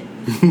shit.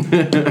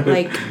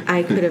 Like,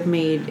 I could have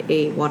made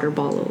a water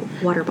bottle.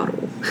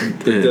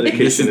 The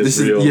dedication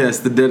is real. Yes,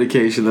 the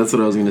dedication. That's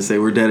what I was going to say.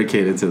 We're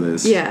dedicated to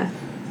this. Yeah.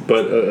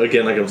 But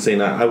again, like I'm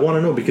saying, I want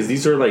to know, because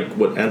these are like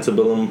what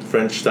antebellum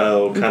French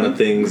style kind of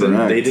things, and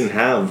they didn't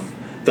have.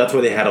 That's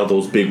why they had all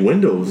those big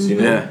windows, you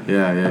know.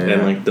 Yeah.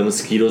 And like the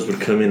mosquitoes would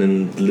come in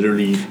and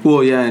literally.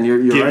 Well, yeah, and you're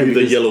give right, you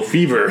the yellow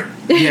fever.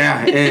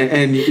 Yeah,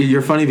 and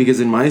you're funny because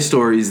in my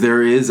stories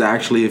there is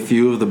actually a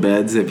few of the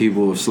beds that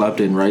people have slept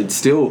in, right?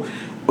 Still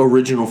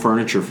original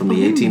furniture from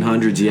the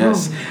 1800s,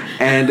 yes.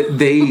 And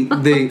they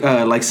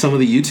like some of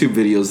the YouTube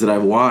videos that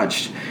I've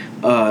watched.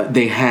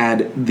 They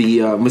had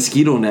the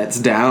mosquito nets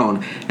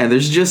down, and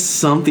there's just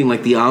something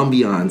like the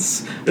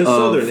ambiance. It's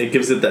southern. It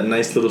gives it that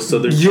nice little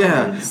southern.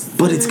 Yeah,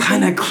 but it's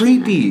kind of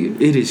creepy.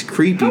 It is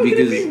creepy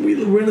because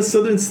we're in a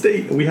southern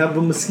state. We have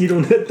a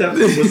mosquito net that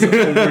was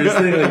over his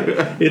thing.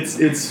 Like,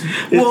 it's.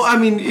 Well, I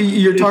mean,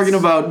 you're talking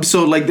about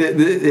so like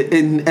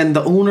and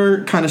the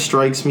owner kind of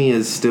strikes me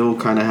as still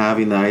kind of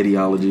having the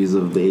ideologies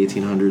of the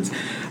 1800s.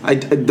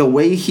 The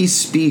way he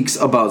speaks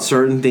about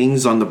certain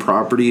things on the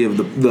property of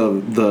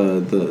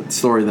the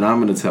story that I'm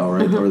going to tell,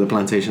 right, or the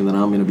plantation that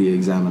I'm going to be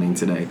examining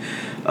today,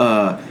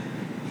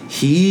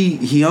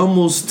 he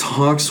almost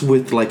talks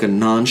with like a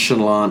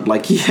nonchalant,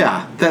 like,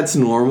 yeah, that's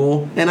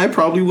normal, and I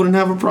probably wouldn't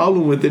have a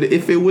problem with it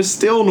if it was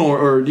still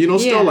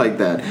still like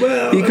that.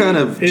 Well, he kind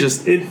of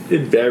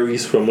it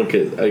varies from like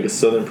a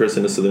southern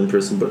person to southern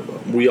person,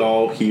 but we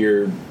all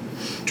here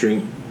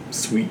drink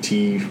sweet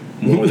tea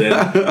more than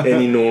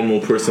any normal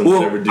person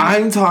would ever do.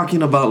 I'm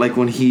talking about like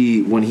when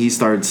he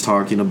starts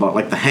talking about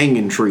like the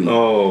hanging tree.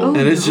 Oh,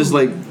 and it's just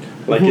like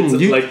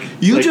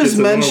you just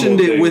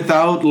mentioned it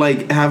without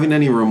like having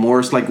any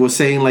remorse. Like was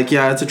saying like,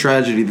 yeah, it's a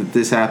tragedy that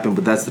this happened,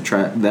 but that's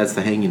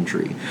the hanging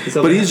tree.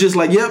 But he's just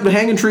like, yep, the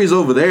hanging tree is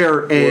over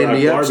there, and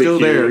yep, still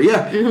there.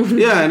 Yeah,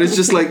 yeah, and it's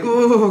just like,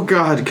 oh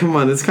God, come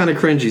on, it's kind of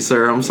cringy,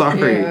 sir. I'm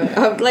sorry.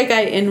 Yeah. Like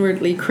I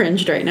inwardly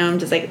cringed right now. I'm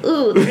just like,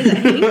 oh, there's a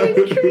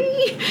hanging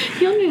tree.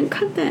 Y'all didn't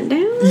cut that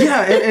down.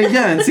 Yeah,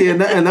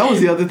 and that was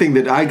the other thing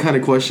that I kind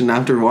of questioned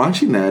after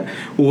watching that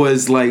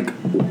was like,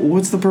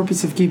 what's the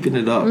purpose of keeping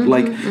it up?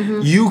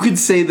 You could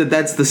say that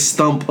that's the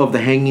stump of the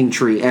hanging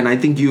tree, and I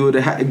think you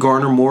would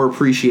garner more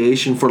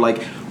appreciation for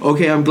like,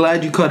 okay, I'm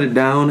glad you cut it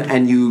down,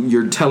 and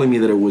you're telling me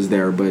that it was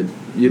there, but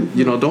you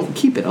don't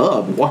keep it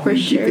up. Why are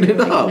you keeping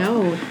it up?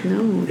 No.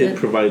 It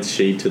provides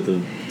shade to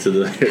the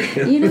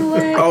area. You know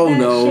what?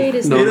 Shade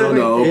is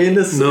no. In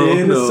the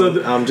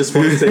southern, I'm just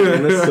want to say,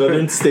 in the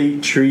southern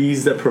state,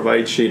 trees that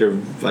provide shade are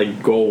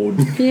like gold.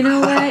 You know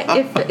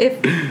what?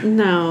 If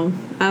no,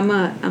 I'm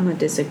a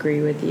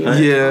disagree with you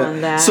on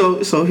that.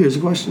 So here's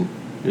a question.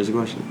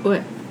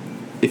 What?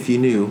 If you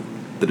knew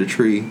that a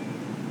tree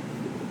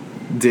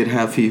did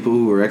have people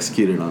who were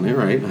executed on it,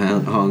 right?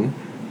 Hung.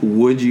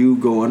 would you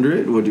go under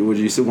it? Would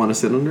you want to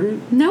sit under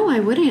it? No, I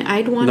wouldn't.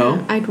 I'd want to.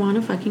 No? I'd want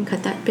to fucking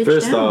cut that bitch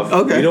First down. off,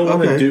 Okay, you don't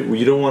want to okay.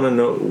 You don't want to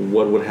know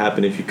what would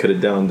happen if you cut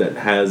it down. That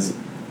has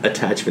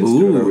attachments to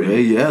it Ooh, already.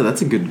 hey, yeah,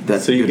 that's a good.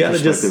 That's So a you good gotta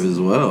perspective just- as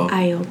well.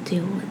 I'll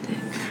deal with it.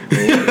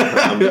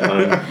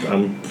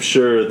 I'm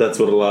sure that's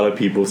what a lot of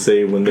people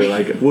say when they're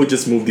like, "We'll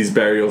just move these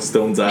burial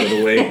stones out of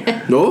the way."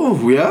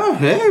 Oh yeah,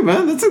 hey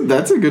man,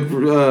 that's a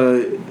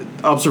good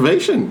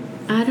observation.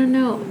 I don't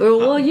know.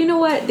 Well, you know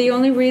what? The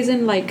only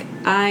reason, like,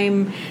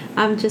 I'm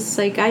just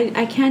like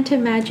I can't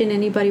imagine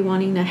anybody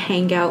wanting to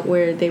hang out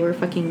where they were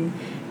fucking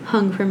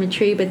hung from a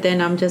tree. But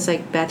then I'm just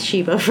like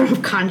Bathsheba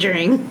from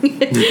Conjuring.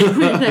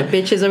 That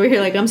bitch is over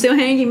here like, I'm still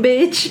hanging,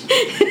 bitch.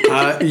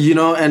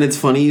 And it's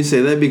funny you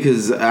say that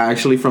because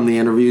actually from the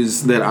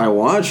interviews that I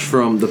watched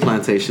from the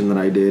plantation that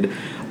I did,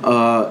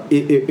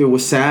 it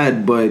was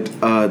sad, but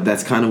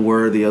that's kind of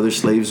where the other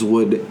slaves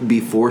would be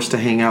forced to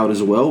hang out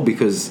as well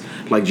because,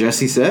 like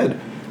Jesse said,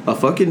 a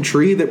fucking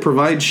tree that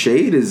provides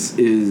shade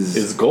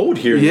is gold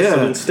here in the Yeah.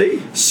 Southern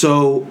State.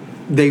 So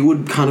they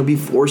would kind of be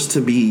forced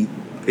to be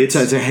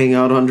to hang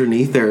out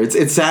underneath there.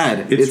 It's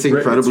sad. It's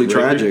incredibly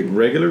tragic.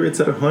 Regular, it's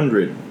at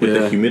 100. With Yeah.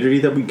 the humidity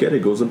that we get,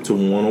 it goes up to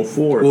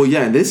 104. Well,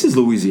 yeah, and this is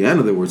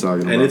Louisiana that we're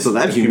talking about. and So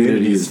that the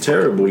humidity is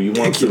terrible. You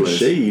want some ridiculous.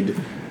 shade.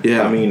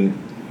 Yeah. I mean,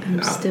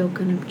 I'm still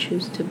gonna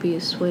choose to be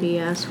a sweaty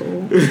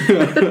asshole. there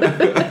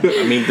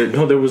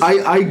was.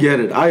 I get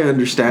it. I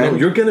understand. No,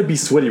 you're gonna be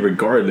sweaty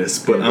regardless.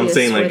 But Be I'm a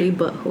saying sweaty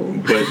like,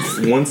 butthole.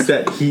 but once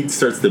that heat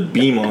starts to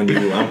beam on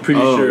you, I'm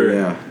pretty sure.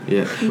 yeah.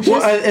 Just-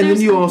 Well, and then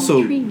there's you only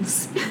also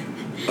trees.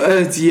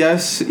 it's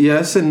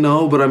yes and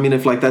no, but I mean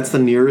if like that's the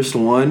nearest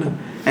one,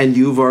 and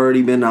you've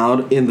already been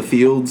out in the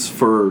fields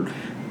for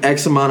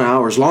X amount of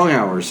hours, long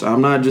hours. I'm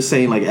not just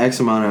saying like X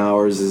amount of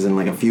hours is in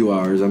like a few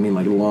hours. I mean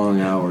like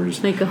long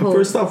hours. Like a whole.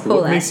 First off,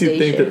 whole what makes ass you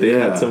think that they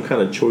Yeah. had some kind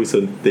of choice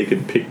of they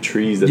could pick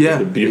trees that they Yeah,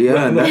 could be yeah,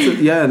 around?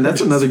 and that's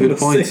another good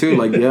what I'm point too. saying.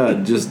 Like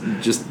just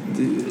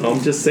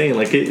I'm just saying,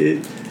 like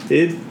it,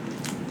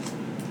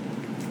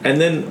 and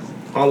then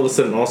all of a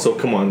sudden, also,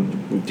 come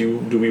on, do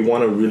we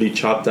want to really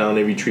chop down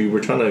every tree?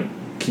 We're trying to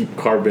keep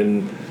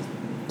carbon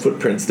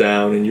footprints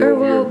down, and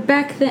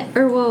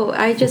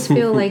I just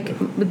feel like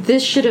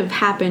this should have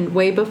happened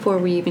way before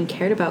we even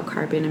cared about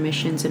carbon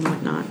emissions and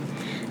whatnot.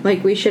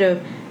 Like we should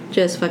have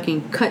just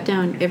fucking cut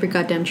down every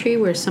goddamn tree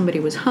where somebody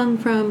was hung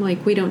from.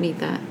 Like we don't need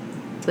that.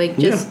 Like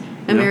just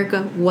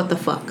America, what the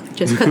fuck?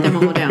 Just cut them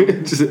all down.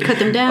 Cut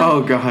them down.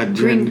 Oh God,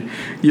 Jen, Bring-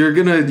 you're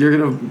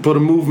gonna put a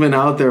movement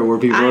out there where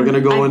people are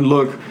gonna go and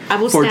look I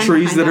will for stand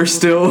trees behind that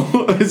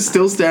are that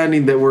still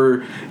standing that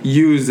were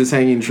used as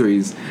hanging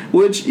trees.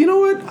 Which you know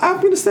what,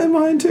 I'm gonna stand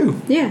behind too.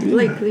 Yeah,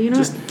 like you know,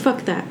 just-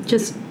 fuck that.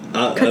 Just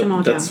cut them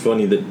all down. That's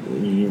funny that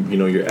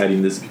you're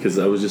adding this because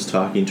I was just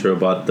talking to her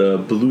about the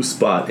blue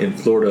spot in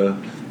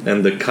Florida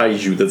and the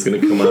kaiju that's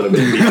going to come out of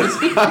it because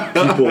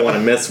people want to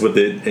mess with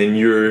it, and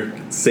you're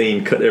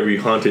saying cut every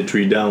haunted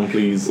tree down,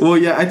 please. Well,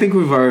 yeah, I think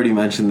we've already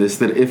mentioned this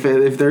that if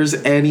there's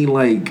any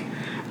like,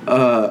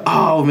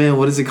 oh man,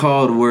 what is it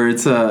called? Where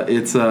it's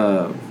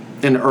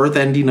an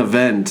earth-ending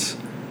event.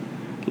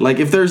 Like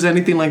if there's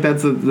anything like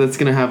that's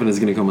gonna happen, it's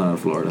gonna come out of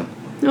Florida.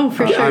 Oh,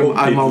 for sure.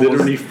 I'm They almost-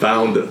 literally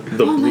found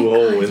the Oh my blue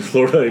hole God. in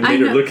Florida and I made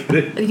her know. look at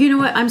it. You know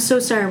what? I'm so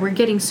sorry. We're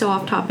getting so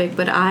off topic,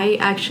 but I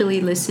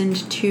actually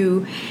listened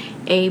to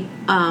a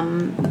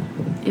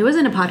it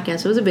wasn't a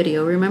podcast, it was a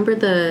video. Remember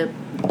the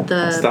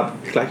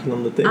Stop clacking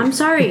on the thing. I'm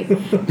sorry.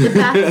 The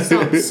bath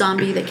salt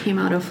zombie that came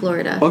out of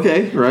Florida.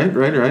 Okay, right.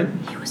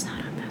 He was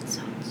not on bath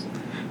salts.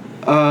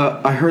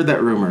 I heard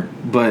that rumor,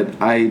 but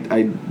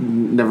I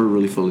never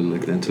really fully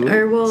looked into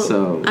it.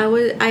 So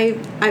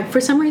I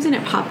for some reason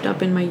it popped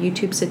up in my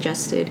YouTube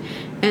suggested,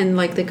 and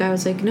like the guy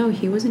was like, no,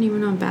 he wasn't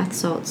even on bath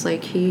salts.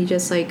 Like he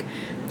just like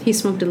he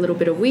smoked a little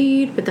bit of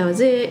weed, but that was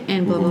it,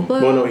 and blah blah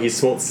blah. Well, no, he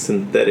smoked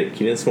synthetic.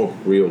 He didn't smoke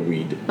real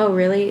weed. Oh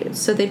really?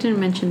 So they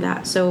didn't mention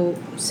that. So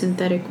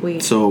synthetic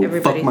weed. So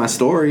everybody. fuck my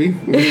story.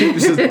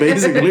 Just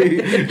basically.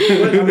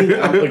 But,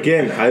 I mean,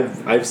 again,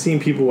 I've seen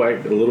people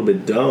act a little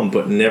bit dumb,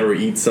 but never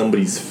eat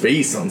somebody's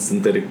face on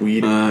synthetic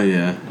weed.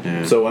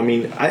 Yeah. So I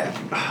mean,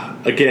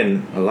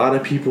 again, a lot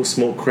of people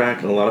smoke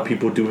crack. A lot of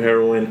people do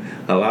heroin.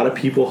 A lot of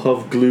people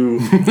huff glue.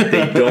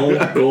 They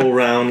don't go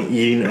around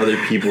eating other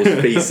people's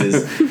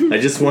faces. I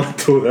just want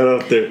to throw that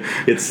out there.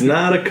 It's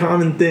not a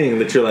common thing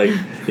that you're like.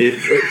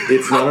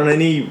 It's not on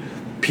any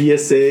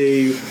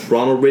PSA.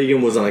 Ronald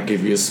Reagan was like,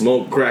 if you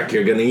smoke crack,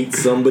 you're gonna eat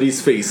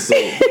somebody's face. So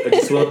I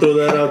just want to throw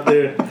that out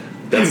there.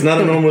 That's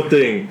not a normal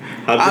thing.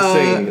 I'm just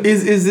saying.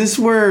 Is this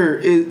where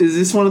is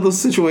this one of those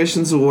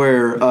situations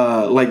where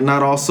like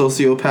not all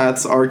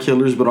sociopaths are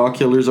killers, but all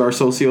killers are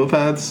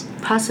sociopaths?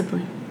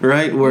 Possibly.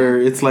 Right? Where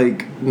it's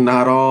like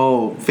not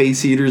all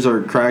face eaters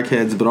are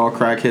crackheads, but all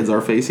crackheads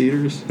are face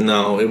eaters?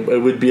 No,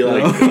 it would be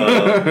like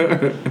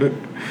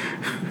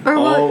Or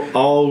what?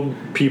 all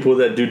people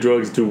that do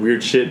drugs do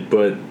weird shit,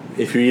 but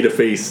if you eat a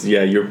face,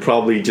 yeah, you're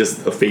probably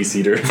just a face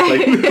eater.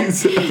 Like,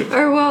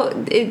 Or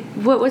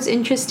what was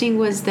interesting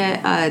was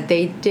that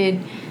they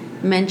did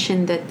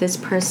mentioned that this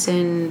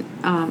person,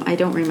 I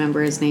don't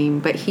remember his name,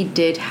 but he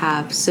did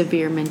have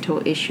severe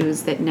mental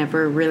issues that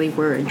never really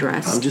were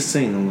addressed. I'm just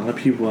saying, a lot of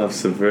people have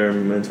severe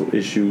mental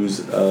issues.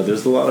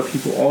 There's a lot of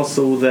people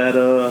also that,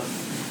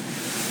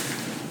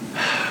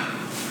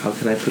 how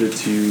can I put it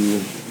to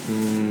you,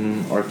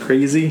 are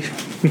crazy.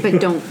 But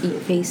don't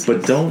eat faces.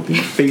 But don't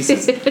eat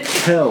faces.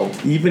 Hell,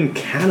 even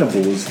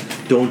cannibals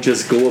don't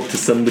just go up to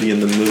somebody in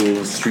the middle of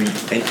the street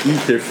and eat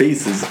their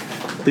faces.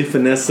 They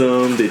finesse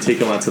them. They take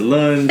them out to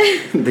lunch.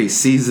 They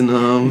season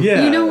them.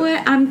 Yeah. You know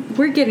what?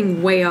 We're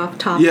getting way off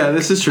topic. Yeah,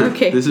 this is true.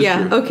 Okay. This is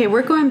true. Okay,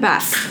 we're going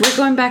back. We're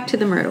going back to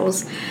the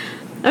Myrtles.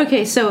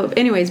 Okay, so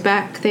anyways,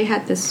 they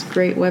had this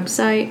great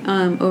website.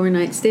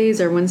 Overnight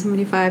stays are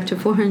 $175 to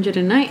 $400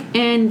 a night,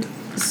 and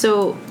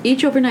so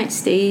each overnight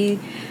stay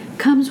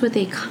comes with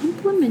a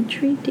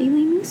complimentary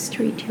daily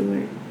mystery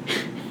tour.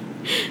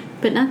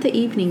 But not the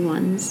evening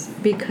ones,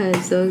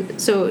 because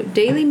so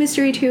daily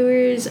mystery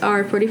tours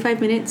are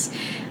 45 minutes.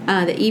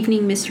 The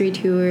evening mystery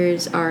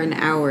tours are an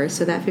hour,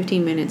 so that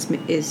 15 minutes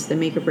is the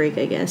make or break,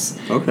 I guess.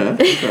 Okay.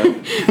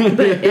 But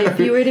if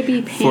you were to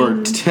be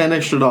paying for $10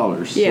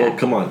 extra. Yeah. Well,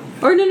 come on.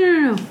 Or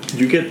no.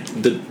 You get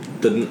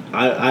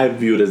I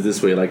view it as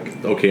this way,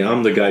 like, okay,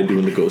 I'm the guy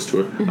doing the ghost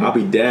tour. Mm-hmm. I'll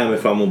be damned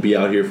if I'm gonna be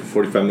out here for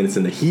 45 minutes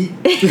in the heat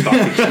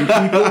talking to you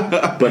people,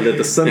 but let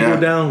the sun go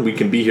down, we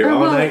can be here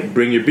all night,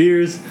 bring your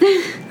beers,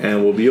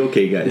 and we'll be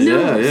okay, guys.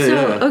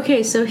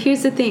 Okay, so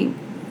here's the thing.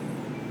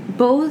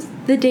 Both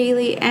the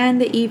daily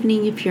and the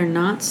evening, if you're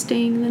not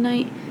staying the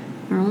night,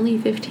 are only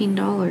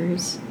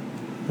 $15.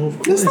 Well, of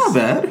course. That's not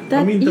bad.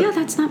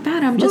 That's not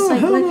bad. I'm just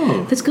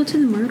let's go to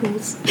the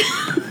Myrtles.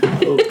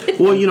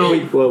 Well, you know,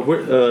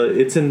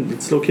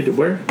 it's located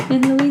where?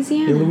 In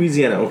Louisiana. In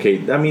Louisiana.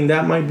 Okay, I mean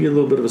that might be a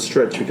little bit of a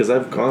stretch because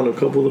I've gone to a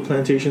couple of the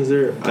plantations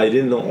there. I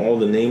didn't know all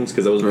the names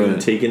because I was being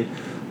taken,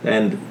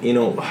 and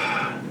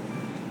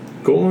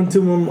going to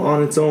them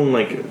on its own,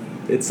 like,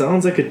 it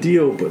sounds like a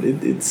deal, but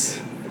it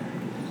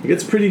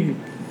gets pretty.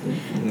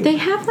 They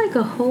have like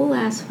a whole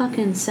ass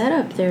fucking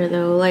setup there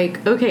though.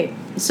 Like, okay,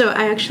 so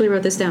I actually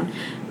wrote this down.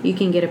 You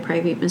can get a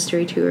private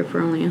mystery tour for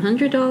only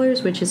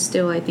 $100, which is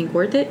still, I think,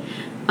 worth it.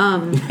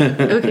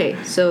 Okay,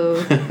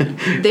 so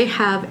they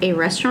have a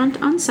restaurant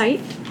on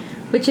site,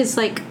 which is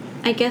like,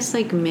 I guess,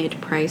 like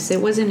mid-price. It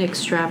wasn't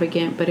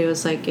extravagant, but it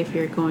was like if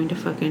you're going to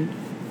fucking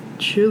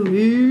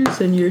Chili's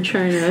and you're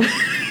trying to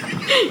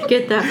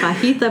get that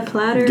fajita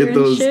platter get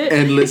those and shit.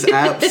 endless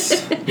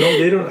apps. No,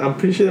 they don't. I'm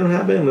pretty sure they don't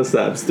have endless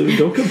apps, dude.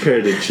 Don't compare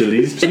it to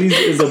Chili's. Chili's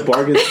is a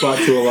bargain spot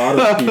to a lot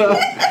of people.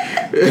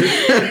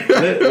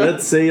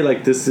 Let's say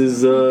like this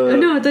is.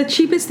 No, the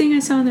cheapest thing I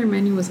saw on their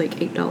menu was like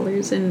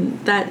 $8, and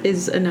that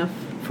is enough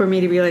for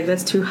me to be like,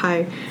 that's too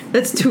high.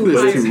 That's too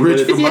high. It's too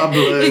rich for my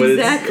blood.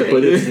 Exactly.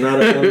 But it's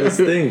not an endless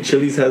thing.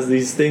 Chili's has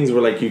these things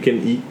where like you can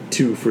eat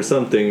 2 for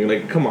something.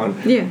 Like, come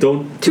on. Yeah.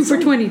 Don't 2 for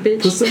 $20,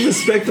 bitch. Put some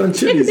respect on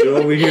Chili's. You're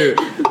over here.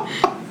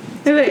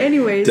 But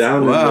anyways.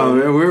 Wow,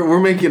 man, we're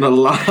making a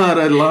lot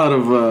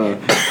of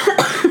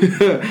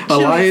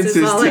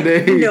alliances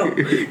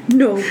today.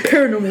 No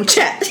paranormal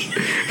chat.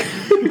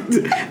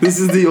 This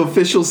is the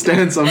official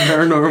stance on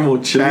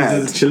paranormal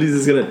chat. Chili's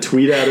is gonna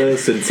tweet at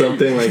us and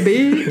something like,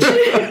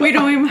 bitch. We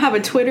don't even have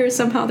a Twitter.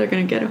 Somehow they're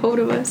gonna get a hold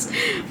of us.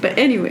 But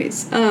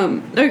anyways,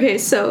 okay,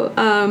 so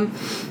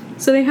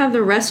they have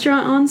the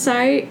restaurant on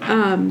site.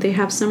 They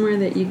have somewhere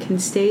that you can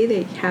stay.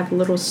 They have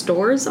little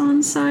stores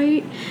on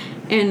site.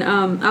 And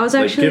I was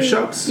actually like gift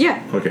shops?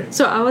 Yeah. Okay.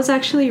 So I was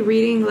actually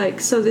reading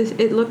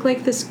it looked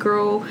like this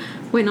girl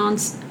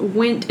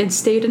went and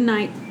stayed a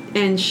night,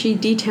 and she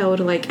detailed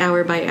like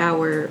hour by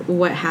hour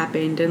what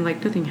happened, and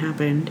like nothing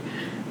happened.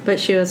 But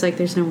she was like,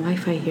 "There's no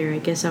Wi-Fi here. I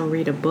guess I'll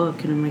read a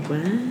book." And I'm like,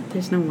 "What?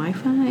 There's no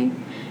Wi-Fi?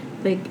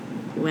 Like,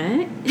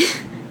 what?"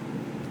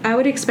 I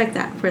would expect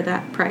that for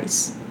that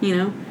price, you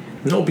know?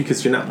 No,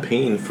 because you're not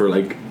paying for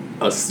like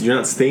you're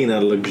not staying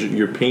at a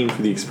you're paying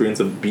for the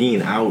experience of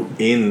being out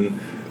in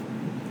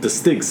the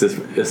sticks,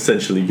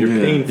 essentially. You're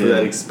paying for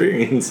that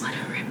experience.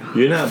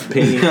 You're not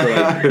paying for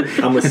like,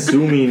 I'm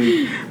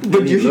assuming.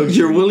 But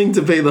you're willing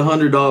to pay the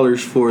 $100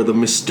 for the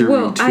mystery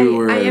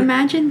tour. I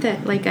imagine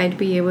that like I'd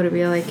be able to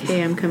be like,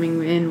 hey, I'm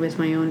coming in with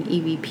my own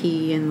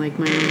EVP and like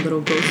my own little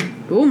ghost.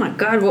 Oh my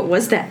god, what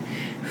was that?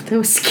 That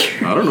was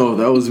scary. I don't know if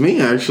that was me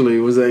actually.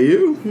 Was that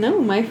you?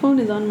 No, my phone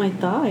is on my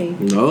thigh.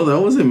 No, that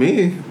wasn't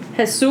me.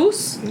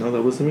 Jesus? No,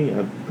 that wasn't me.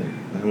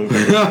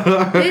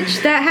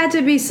 Bitch, that had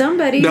to be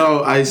somebody.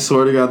 No, I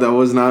swear to God, that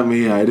was not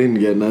me. I didn't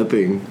get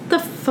nothing. The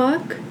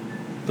fuck?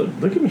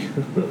 Look at me.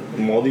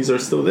 All these are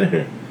still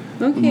there.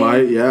 Okay.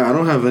 I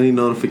don't have any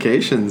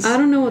notifications. I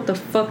don't know what the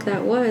fuck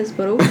that was,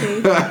 but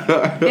okay.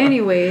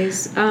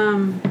 Anyways,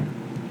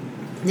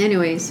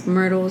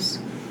 Myrtles,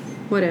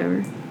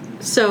 whatever.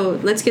 So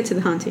let's get to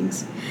the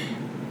hauntings.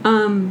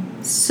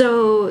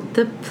 So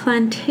the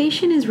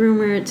plantation is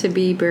rumored to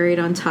be buried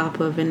on top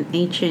of an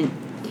ancient,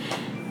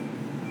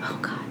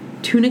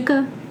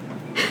 Tunica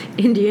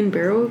Indian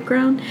burial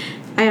ground.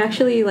 I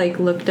actually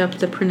looked up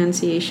the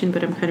pronunciation,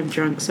 but I'm kind of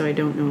drunk, so I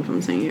don't know if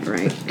I'm saying it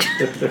right.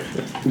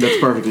 That's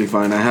perfectly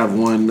fine. I have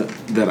one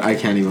that I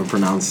can't even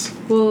pronounce.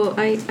 Well,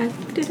 I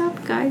looked it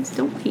up, guys.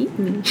 Don't hate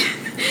me.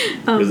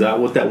 Is that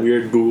what that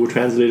weird Google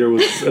translator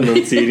was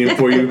enunciating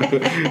for you?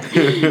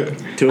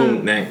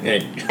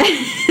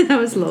 That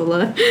was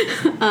Lola.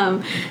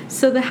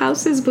 So the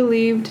house is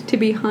believed to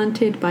be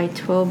haunted by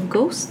 12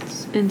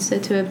 ghosts and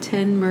said to have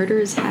 10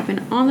 murders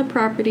happen on the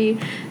property,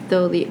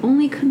 though the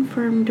only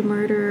confirmed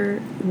murderer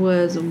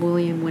was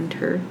William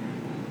Winter.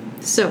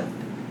 So,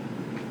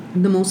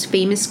 the most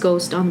famous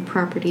ghost on the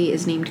property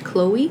is named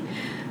Chloe,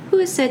 who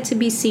is said to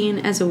be seen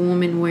as a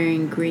woman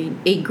wearing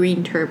a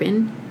green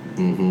turban.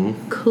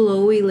 Mm-hmm.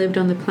 Chloe lived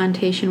on the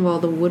plantation while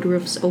the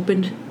Woodruffs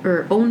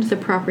owned the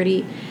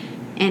property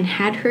and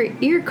had her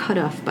ear cut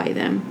off by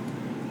them.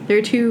 There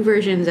are two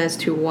versions as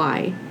to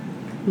why.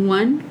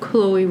 One,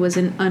 Chloe was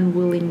an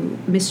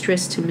unwilling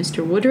mistress to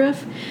Mr.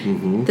 Woodruff.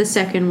 Mm-hmm. The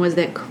second was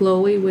that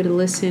Chloe would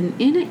listen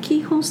in at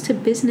keyholes to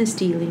business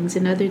dealings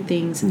and other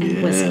things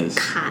and was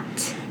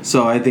cut.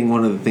 So I think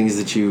one of the things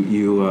that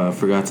you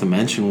forgot to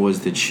mention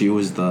was that she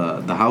was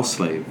the house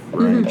slave,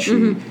 right?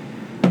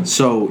 Mm-hmm.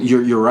 So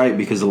you're right,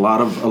 because a lot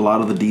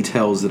of the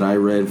details that I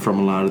read from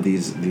a lot of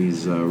these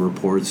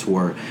reports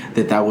were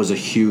that was a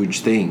huge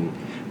thing,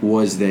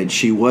 was that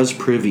she was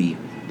privy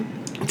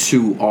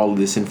to all of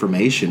this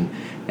information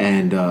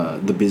and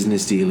the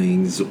business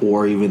dealings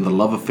or even the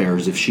love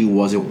affairs if she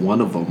wasn't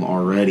one of them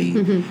already.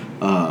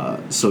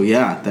 Mm-hmm. So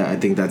yeah, I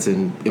think that's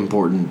an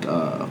important.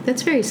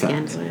 That's very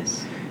fact.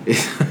 Scandalous.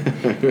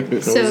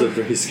 That was a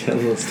very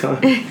scandalous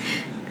time.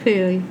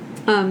 Clearly.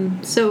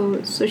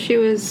 So she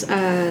was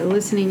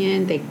listening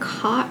in. They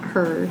caught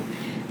her,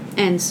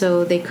 and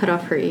so they cut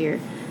off her ear.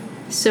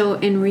 So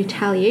in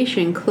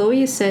retaliation,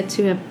 Chloe is said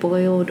to have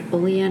boiled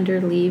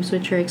oleander leaves,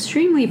 which are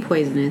extremely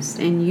poisonous,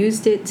 and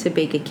used it to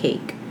bake a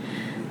cake.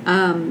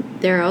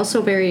 There are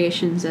also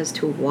variations as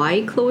to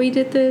why Chloe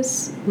did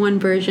this. One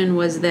version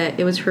was that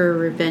it was her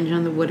revenge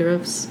on the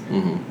Woodruffs.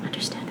 Mm-hmm.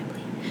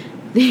 Understandably.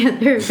 The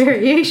other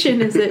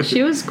variation is that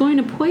she was going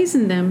to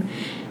poison them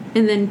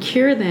and then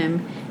cure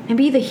them and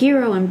be the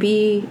hero and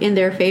be in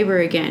their favor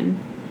again.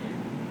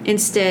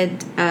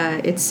 Instead,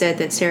 it's said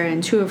that Sarah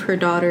and two of her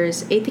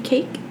daughters ate the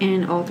cake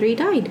and all three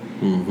died.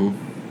 Mm-hmm.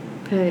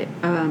 But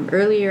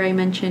earlier I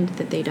mentioned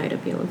that they died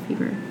of yellow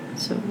fever,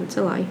 so it's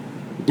a lie.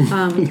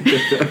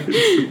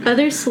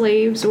 Other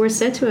slaves were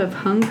said to have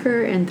hung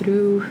her and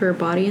threw her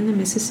body in the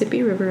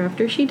Mississippi River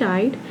after she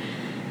died.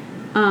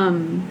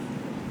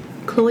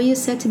 Chloe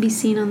is said to be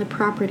seen on the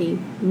property,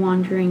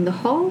 wandering the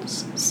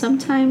halls,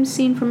 sometimes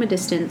seen from a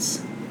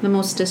distance. The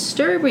most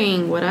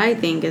disturbing, what I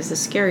think is the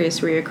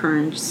scariest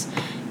reoccurrence,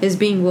 is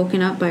being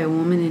woken up by a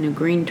woman in a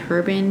green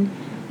turban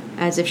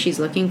as if she's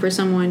looking for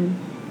someone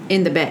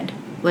in the bed.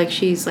 Like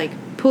she's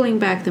pulling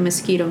back the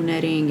mosquito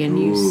netting and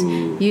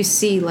you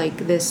see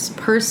this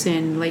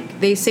person,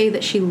 they say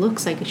that she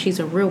looks like she's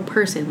a real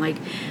person,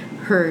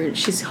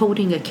 she's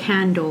holding a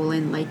candle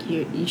and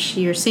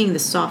you're seeing the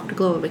soft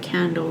glow of a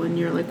candle and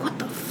you're like, what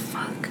the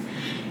fuck?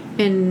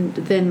 And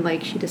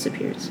then she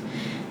disappears.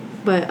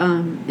 But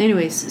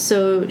anyways,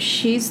 so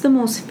she's the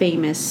most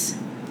famous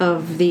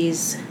of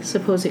these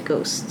supposed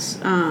ghosts.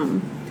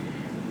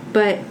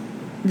 But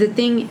the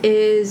thing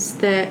is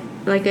that,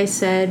 like I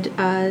said,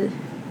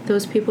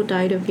 those people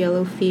died of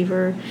yellow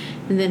fever,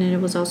 and then it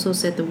was also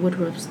said the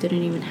Woodruffs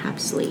didn't even have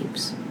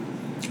slaves.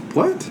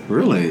 What?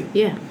 Really?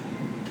 Yeah.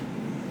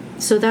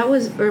 So that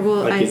was,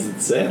 is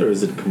it said or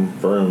is it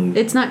confirmed?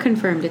 It's not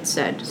confirmed. It's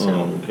said. So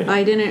okay.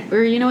 I didn't,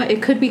 or you know what?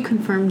 It could be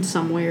confirmed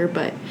somewhere,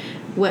 but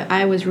what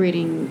I was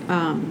reading,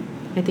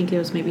 I think it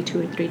was maybe 2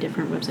 or 3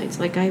 different websites.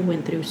 I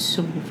went through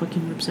so many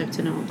fucking websites,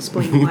 and I'll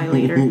explain why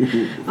later.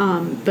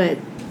 But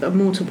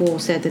multiple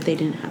said that they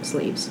didn't have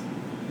slaves.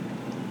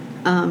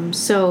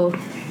 So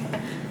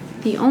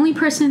the only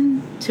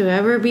person to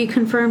ever be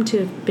confirmed to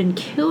have been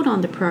killed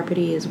on the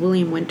property is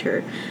William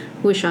Winter,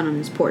 who was shot on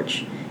his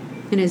porch.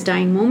 In his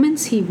dying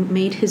moments, he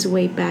made his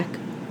way back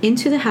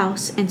into the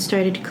house and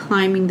started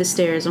climbing the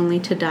stairs, only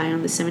to die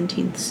on the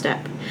 17th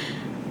step.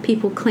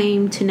 People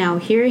claim to now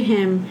hear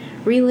him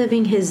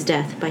reliving his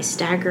death by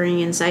staggering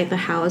inside the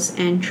house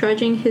and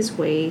trudging his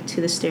way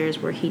to the stairs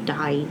where he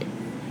died.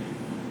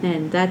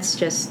 And that's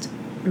just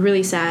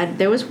really sad.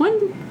 There was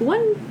one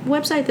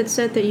website that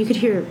said that you could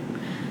hear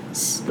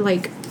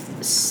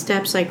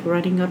steps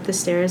running up the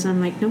stairs.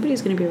 I'm like,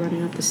 nobody's gonna be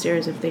running up the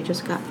stairs if they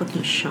just got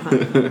fucking shot.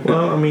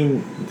 Well, I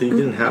mean, they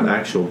didn't have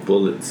actual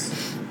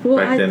bullets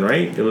back then,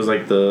 right? It was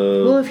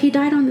well, if he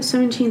died on the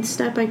 17th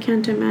step, I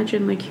can't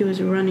imagine he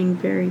was running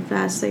very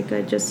fast. I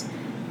don't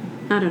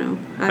know.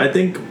 I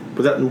think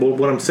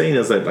what I'm saying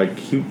is that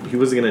he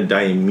wasn't gonna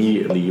die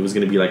immediately. He was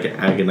gonna be an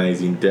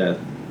agonizing death,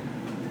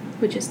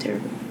 which is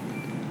terrible.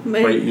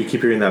 Right? You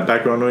keep hearing that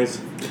background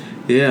noise.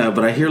 Yeah,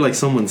 but I hear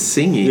someone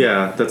singing.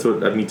 Yeah, that's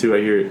what me too. I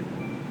hear it.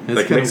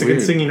 Mexican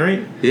singing,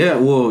 right? Yeah,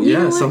 well,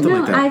 yeah, something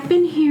like that. I've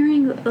been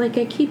hearing like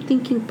I keep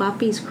thinking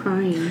Papi's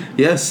crying.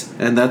 Yes,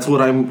 and that's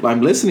what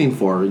I'm listening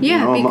for.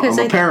 Yeah, because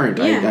I'm a parent.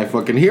 yeah. I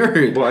fucking hear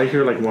it. Well, I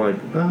hear like more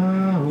like.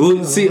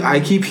 Well, see, I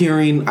keep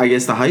hearing, I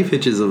guess, the high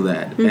pitches of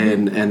that,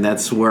 and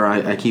that's where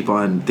I keep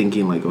on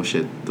thinking like, oh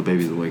shit, the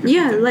baby's awake.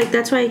 Yeah, like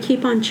that's why I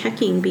keep on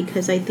checking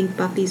because I think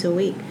Papi's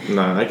awake.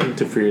 Nah, I can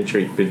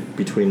differentiate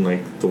between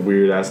like the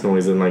weird ass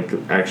noise and like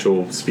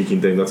actual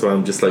speaking thing. That's why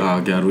I'm just like,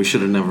 oh god, we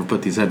should have never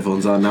put these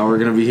headphones on. Now we're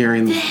gonna be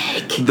hearing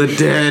the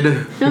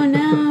dead. Oh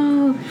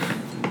no.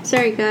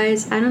 Sorry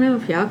guys, I don't know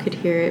if y'all could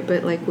hear it,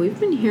 but like we've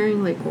been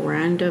hearing like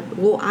random.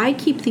 Well, I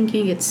keep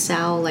thinking it's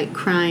Sal like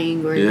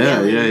crying or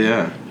yelling.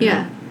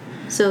 Yeah.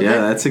 So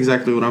yeah, that's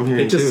exactly what I'm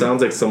hearing. It just too.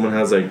 sounds like someone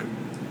has like,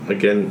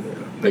 again,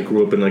 I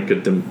grew up in like a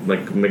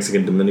like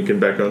Mexican Dominican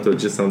background, so it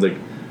just sounds like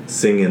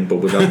singing, but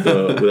without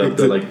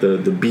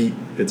the beat.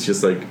 It's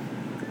just like.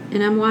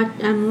 And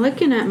I'm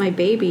looking at my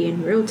baby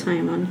in real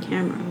time on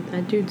camera.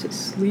 That dude's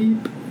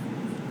asleep.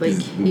 Like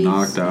he's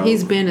knocked out.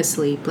 He's been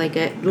asleep. Like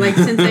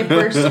since I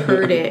first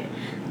heard it,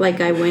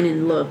 like I went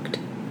and looked.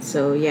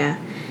 So yeah,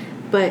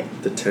 but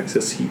the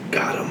Texas heat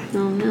got him.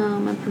 Oh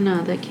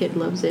no, that kid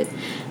loves it.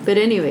 But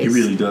anyways,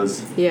 he really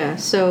does. Yeah.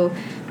 So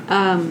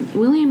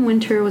William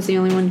Winter was the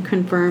only one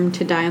confirmed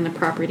to die on the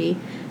property.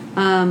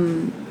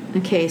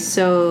 Okay,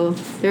 so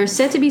there are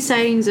said to be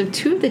sightings of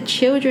 2 of the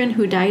children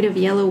who died of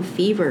yellow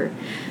fever.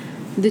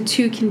 The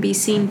 2 can be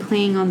seen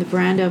playing on the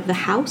veranda of the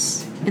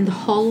house, in the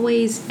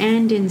hallways,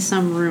 and in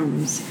some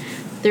rooms.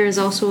 There is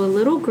also a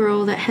little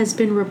girl that has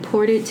been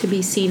reported to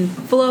be seen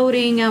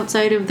floating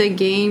outside of the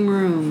game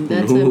room.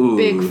 That's a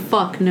big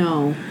fuck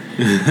no.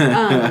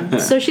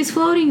 So she's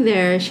floating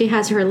there. She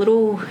has her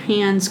little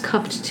hands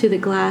cupped to the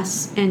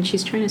glass, and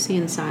she's trying to see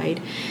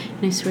inside.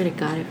 And I swear to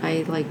God, if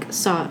I like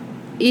saw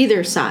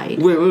either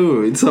side.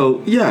 Wait.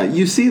 So yeah,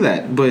 you see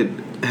that, but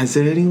has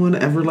anyone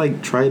ever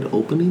like tried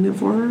opening it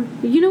for her?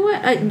 You know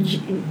what?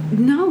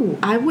 No,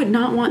 I would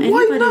not want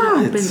anybody to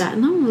open that.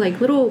 No, like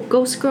little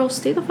ghost girl,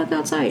 stay the fuck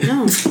outside.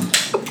 No,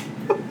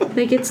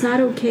 like it's not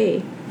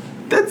okay.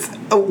 That's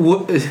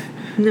what.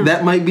 No.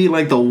 That might be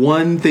like the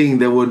one thing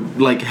that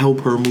would like help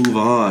her move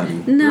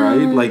on. No,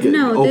 right? Like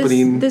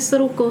opening. This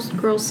little ghost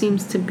girl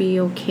seems to be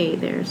okay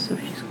there, so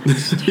she's gonna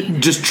stay there.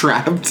 Just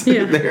trapped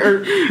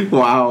there.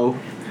 Wow.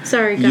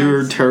 Sorry, guys.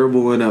 You're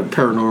terrible in a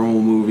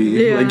paranormal movie.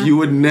 Yeah. Like you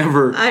would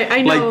never.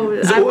 I know.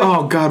 Like,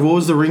 oh God, what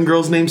was the ring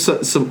girl's name?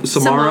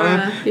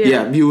 Samara.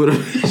 Yeah, you would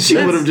have. She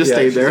would have just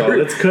stayed there.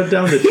 Let's cut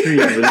down the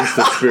tree and release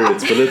the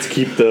spirits, but let's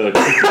keep the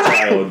creepy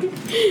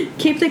child.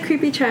 Keep the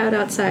creepy child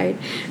outside.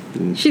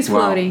 She's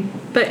floating.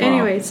 But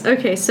anyways,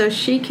 okay, so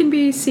she can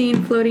be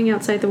seen floating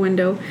outside the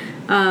window.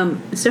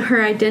 So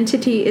her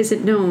identity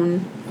isn't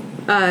known.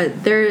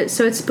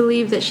 So it's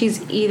believed that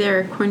she's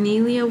either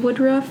Cornelia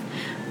Woodruff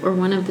or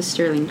one of the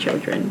Sterling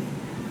children.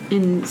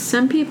 And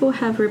some people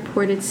have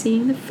reported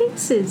seeing the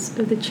faces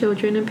of the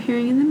children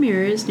appearing in the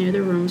mirrors near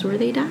the rooms where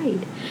they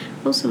died.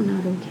 Also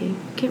not okay.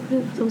 Get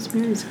rid of those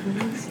mirrors,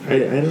 guys. I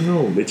don't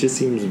know. It just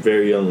seems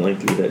very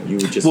unlikely that you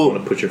would just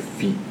want to put your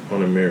feet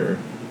on a mirror.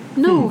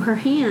 No, her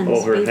hands.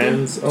 Oh, her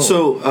hands? Oh.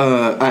 So,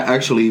 I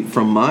actually,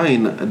 from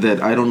mine,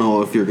 that I don't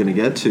know if you're going to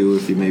get to,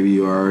 if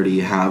you already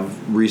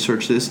have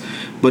researched this,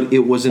 but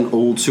it was an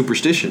old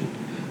superstition.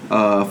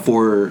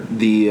 For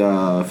the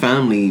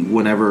family,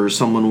 whenever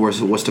someone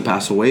was to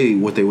pass away,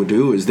 what they would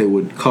do is they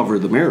would cover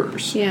the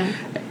mirrors. Yeah.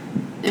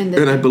 And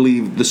I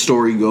believe the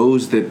story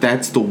goes that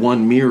that's the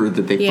one mirror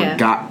that they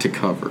forgot to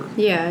cover.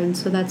 Yeah, and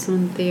so that's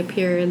when they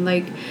appear. And,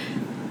 like,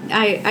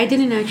 I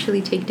didn't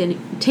actually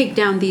take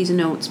down these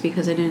notes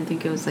because I didn't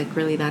think it was, like,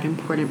 really that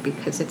important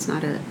because it's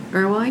not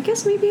I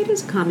guess maybe it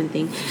is a common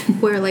thing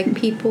where, like,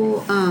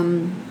 people,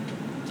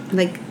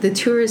 like, the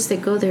tourists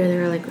that go there,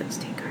 they're like, let's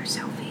take our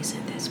selfies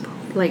at this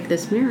like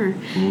this mirror,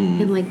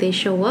 and like they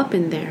show up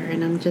in there,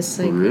 and I'm just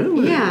like,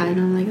 really? Yeah, and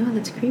I'm like, oh,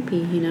 that's creepy,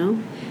 you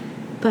know.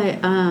 But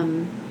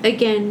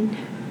again,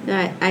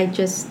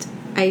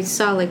 I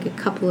saw like a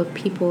couple of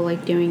people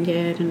like doing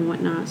it and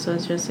whatnot, so I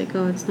was just like,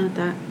 oh, it's not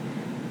that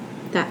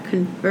not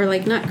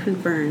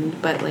confirmed,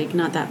 but like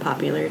not that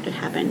popular to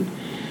happen.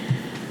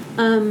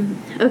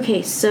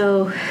 Okay,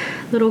 so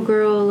little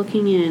girl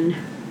looking in.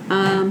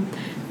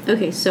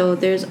 Okay, so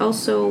there's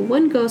also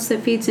one ghost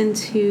that feeds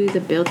into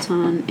the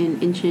built-on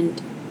and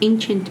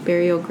ancient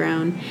burial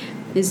ground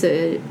is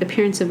the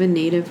appearance of a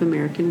Native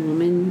American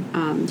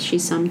woman. She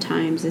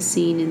sometimes is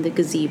seen in the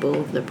gazebo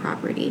of the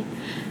property.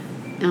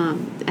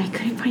 I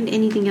couldn't find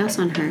anything else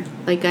on her.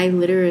 Like, I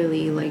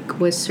literally, like,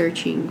 was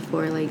searching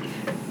for, like,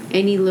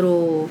 any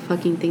little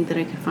fucking thing that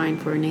I could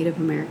find for a Native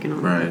American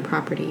on the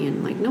property,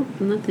 and, like, nope,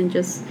 nothing,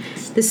 just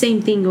the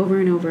same thing over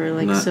and over,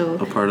 like, not so...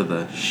 a part of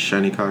the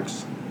Shiny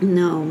Cocks?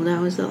 No,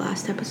 that was the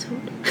last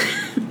episode.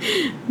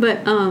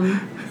 But,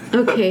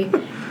 okay.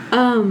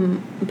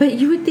 But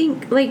you would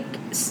think, like,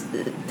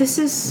 this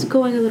is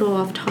going a little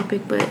off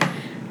topic, but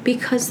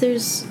because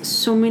there's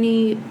so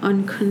many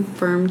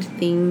unconfirmed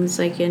things,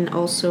 like, and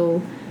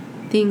also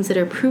things that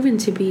are proven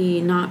to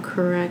be not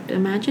correct,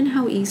 imagine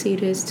how easy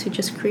it is to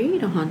just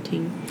create a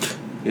haunting.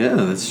 Yeah,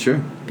 that's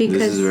true. Because,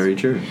 this is very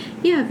true.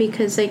 Yeah,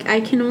 because like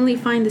I can only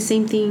find the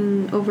same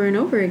thing over and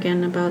over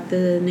again about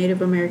the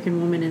Native American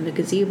woman in the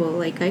gazebo.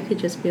 Like I could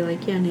just be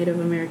like, yeah, Native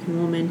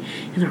American woman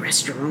in the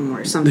restroom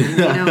or something, you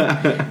know.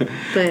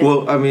 But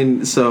well, I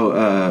mean,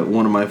 so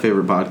one of my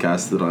favorite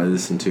podcasts that I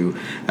listen to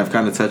have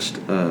kind of touched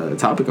a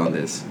topic on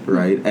this,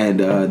 right?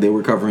 And they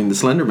were covering the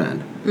Slender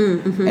Man.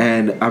 Mm-hmm.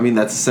 And I mean,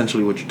 that's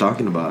essentially what you're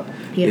talking about.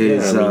 Yeah.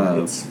 Is, I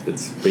mean,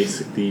 it's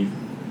basically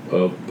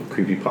a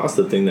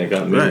creepypasta thing that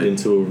got made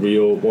into a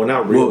real, well,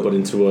 not real, but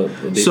into a.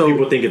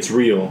 People think it's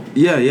real.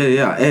 Yeah,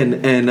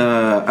 and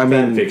I mean,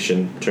 fan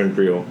fiction turned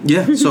real.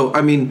 Yeah, so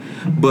I mean,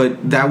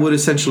 but that would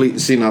essentially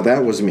see now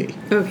that was me.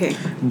 Okay.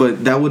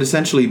 But that would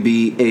essentially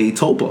be a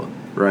tulpa,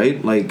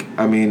 right? Like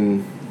I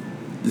mean,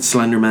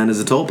 Slender Man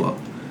is a tulpa.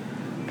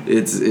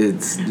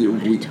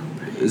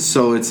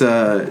 So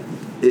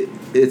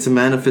it's a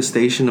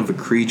manifestation of a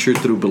creature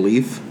through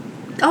belief.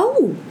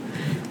 Oh,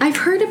 I've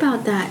heard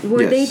about that.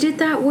 Where they did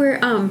that where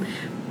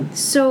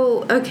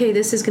so okay,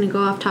 this is going to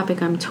go off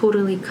topic. I'm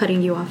totally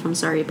cutting you off. I'm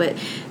sorry, but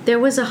there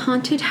was a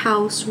haunted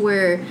house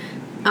where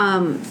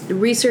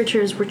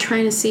researchers were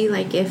trying to see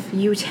like if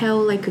you tell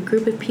like a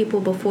group of people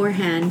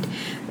beforehand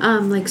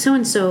like so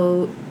and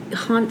so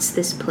haunts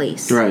this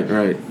place.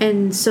 Right.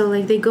 And so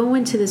like they go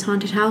into this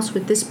haunted house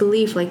with this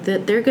belief like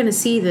that they're going to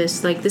see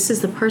this, like this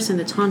is the person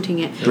that's haunting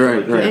it.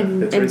 Right.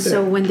 And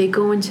so when they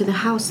go into the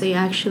house they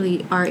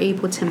actually are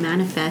able to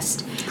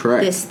manifest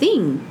this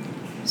thing.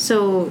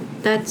 So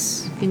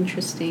that's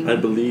interesting. I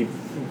believe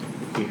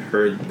we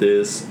heard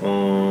this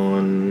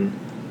on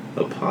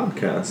a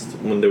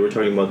podcast when they were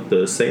talking about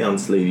the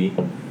seance lady.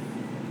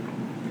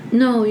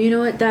 No, you know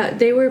what, that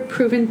they were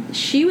proven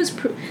she was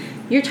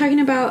you're talking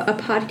about a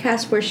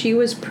podcast where she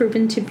was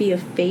proven to be a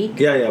fake?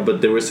 Yeah,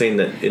 but they were saying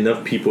that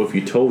enough people, if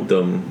you told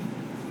them,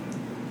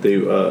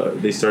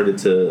 they started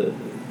to...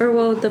 Or,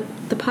 well, the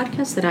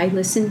podcast that I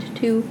listened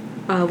to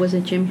was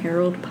a Jim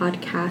Harold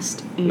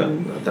podcast. And no,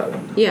 not that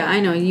one. Yeah, I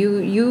know.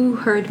 You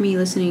heard me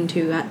listening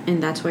to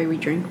and That's Why We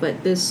Drink,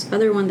 but this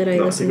other one that I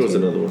listened to... I think it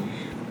was another one.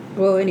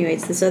 Well,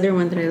 anyways, this other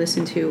one that I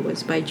listened to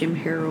was by Jim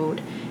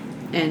Harold,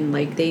 and,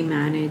 like, they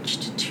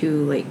managed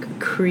to, like,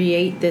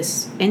 create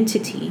this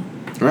entity...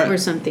 or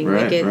something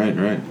right.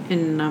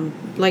 And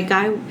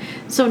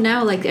so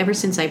now like ever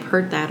since I've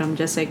heard that I'm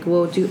just like,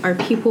 well, are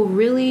people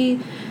really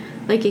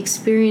like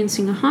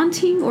experiencing a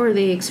haunting, or are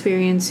they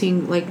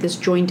experiencing like this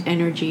joint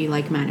energy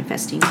like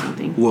manifesting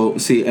something? Well,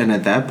 see, and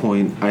at that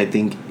point I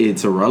think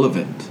it's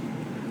irrelevant.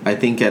 I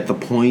think at the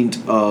point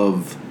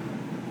of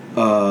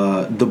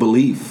the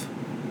belief,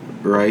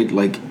 right,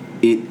 like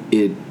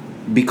it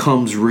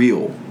becomes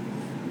real,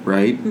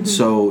 right? Mm-hmm.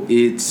 So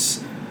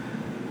it's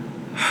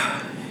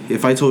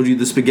if I told you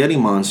the spaghetti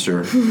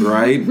monster,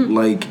 right?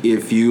 Like,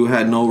 if you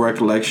had no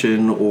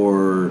recollection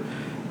or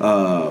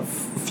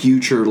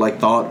future, like,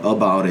 thought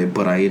about it,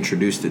 but I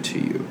introduced it to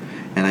you,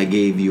 and I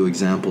gave you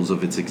examples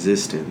of its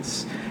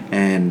existence,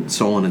 and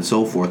so on and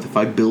so forth. If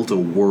I built a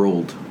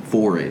world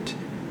for it,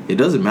 it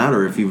doesn't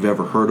matter if you've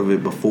ever heard of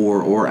it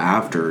before or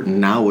after.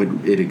 Now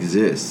it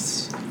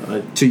exists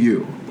to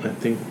you. I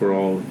think we're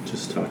all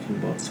just talking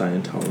about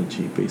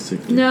Scientology,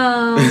 basically.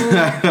 No.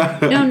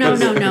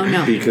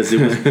 No. Because it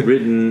was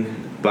written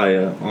by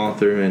an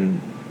author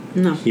and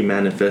he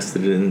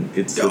manifested it, and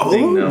it's a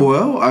thing now.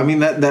 Well, I mean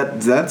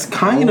that's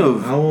kind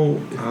of how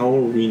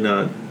are we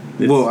not?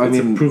 It's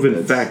a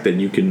proven fact that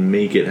you can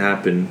make it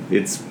happen.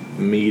 It's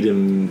made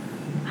him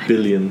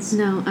billions.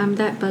 No, I'm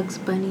that Bugs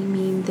Bunny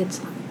meme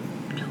that's.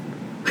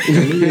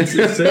 It's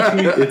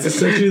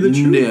essentially the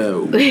truth.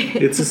 No,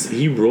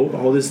 he wrote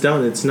all this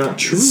down. It's not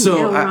true.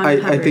 So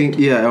I think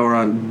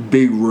Elron,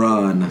 Big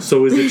Ron.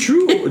 So is it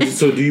true?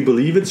 So do you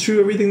believe it's true,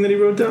 everything that he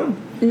wrote down?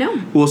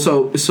 No. Well,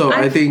 so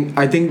I think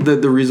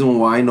that the reason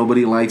why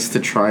nobody likes to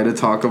try to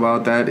talk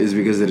about that is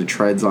because it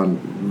treads on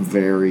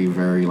very,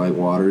 very light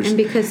waters. And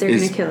because they're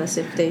going to kill us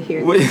if they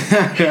hear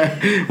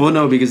this. Well,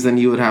 no, because then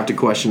you would have to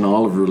question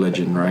all of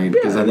religion, right?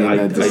 Because I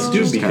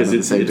do, because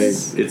it's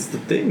the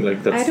thing.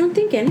 Like that's. I don't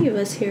think any of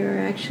us here are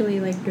actually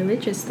like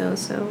religious though,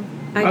 so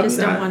I just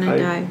don't want to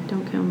die.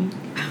 Don't kill me.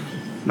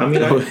 I mean,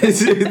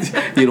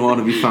 you don't want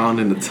to be found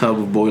in a tub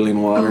of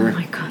boiling water. Oh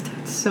my god,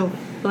 that's so.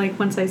 Like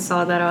once I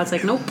saw that, I was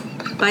like, nope.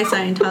 By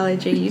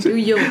Scientology, you do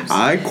yours.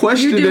 I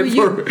questioned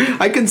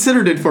I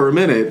considered it for a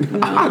minute. No.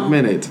 A hot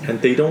minute. And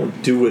they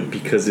don't do it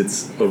because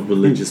it's a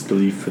religious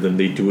belief for them.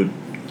 They do it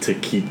to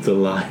keep the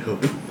lie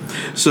up.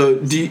 So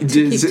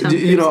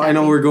I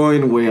know we're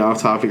going way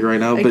off topic right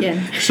now, but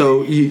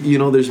so you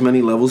know there's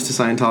many levels to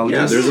Scientology.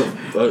 Yeah,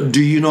 there's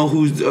do you know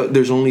who's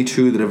there's only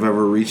two that have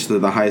ever reached the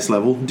highest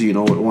level? Do you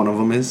know what one of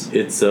them is?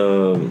 It's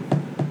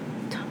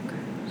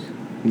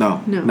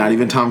No, not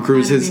even Tom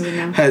Cruise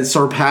has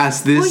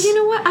surpassed this. Well, you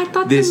know what? I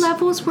thought the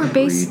levels were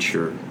based.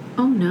 Creature.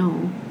 Oh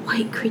no,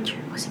 white creature.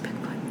 Was it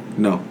Bigfoot?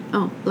 No.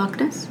 Oh, Loch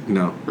Ness.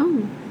 No.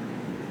 Oh.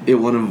 It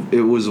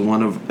was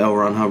one of L.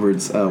 Ron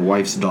Hubbard's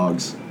wife's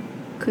dogs.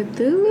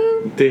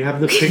 Cthulhu. They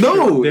have the picture.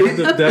 No, they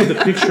have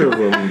the picture of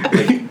him.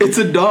 Like, it's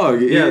a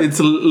dog. Yeah.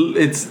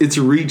 It's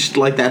reached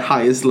like that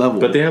highest level.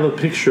 But they have a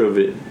picture of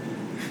it.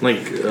 Like,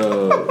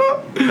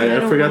 I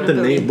don't forgot the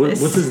wanna name. believe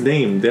this. What's his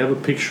name? They have a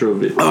picture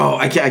of it. Oh,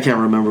 I can't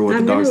remember what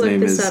I'm the gonna dog's look name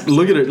this is. up.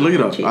 Look it up.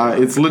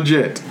 Scientology. It's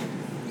legit.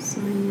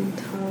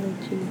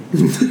 Scientology.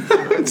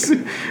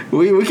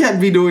 we can't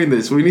be doing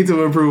this. We need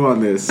to improve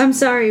on this. I'm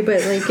sorry,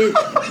 but like it.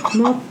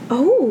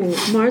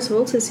 Mars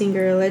Volta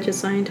singer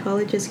alleges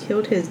Scientologist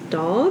killed his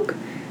dog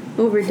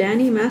over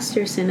Danny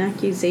Masterson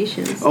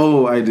accusations.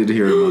 Oh, I did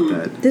hear about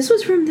that. This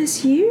was from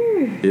this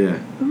year. Yeah.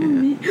 Oh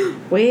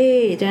man!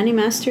 Wait, Danny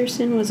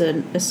Masterson was a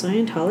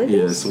Scientologist.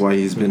 Yes, why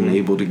he's been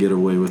able to get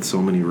away with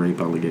so many rape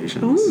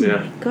allegations. Oh my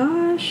Yeah.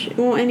 gosh.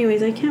 Well,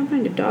 anyways, I can't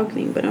find a dog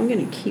thing, but I'm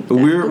gonna keep. That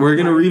We're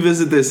gonna bookmark.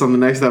 revisit this on the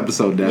next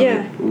episode, damn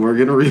Yeah. it. We're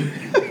gonna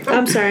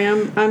I'm sorry.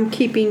 I'm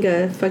keeping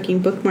a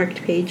fucking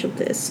bookmarked page of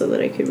this so that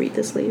I could read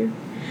this later.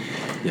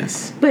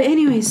 Yes. But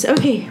anyways,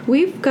 okay,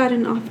 we've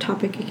gotten off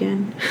topic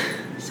again.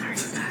 Sorry,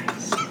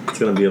 guys. It's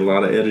gonna be a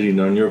lot of editing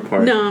on your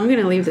part. No, I'm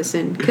gonna leave this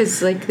in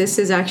because like this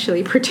is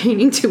actually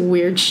pertaining to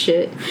weird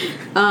shit.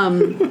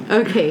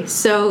 Okay,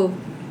 so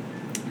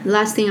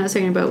last thing I was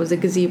talking about was a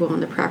gazebo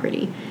on the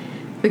property.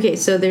 Okay,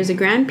 so there's a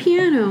grand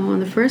piano on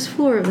the first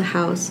floor of the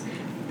house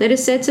that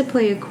is said to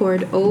play a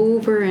chord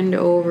over and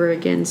over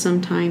again,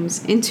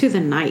 sometimes into the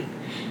night.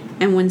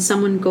 And when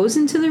someone goes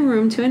into the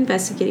room to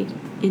investigate,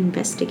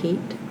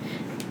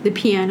 the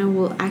piano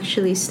will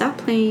actually stop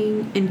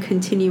playing and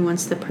continue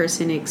once the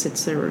person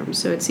exits the room.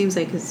 So it seems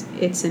like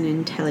it's an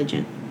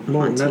intelligent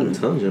Well, not haunting.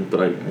 intelligent, but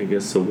I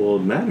guess so well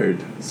mannered.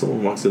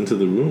 Someone walks into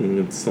the room,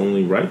 it's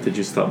only right that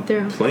you stop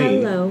They're,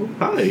 playing. hello.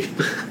 Hi.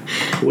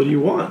 What do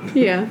you want?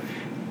 Yeah.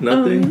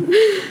 Nothing.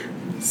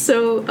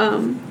 So,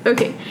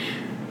 okay.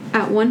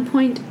 At one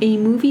point, a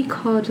movie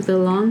called The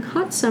Long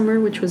Hot Summer,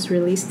 which was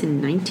released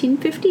in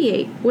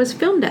 1958, was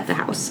filmed at the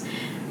house.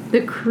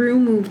 The crew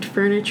moved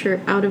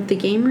furniture out of the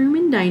game room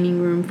and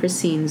dining room for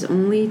scenes,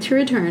 only to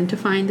return to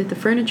find that the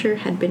furniture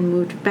had been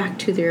moved back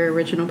to their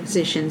original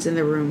positions in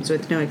the rooms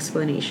with no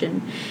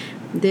explanation.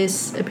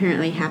 This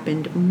apparently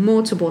happened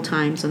multiple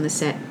times on the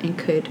set and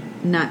could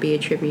not be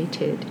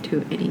attributed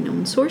to any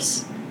known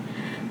source.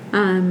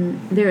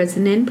 There is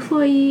an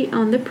employee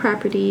on the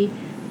property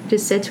that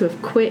is said to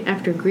have quit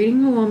after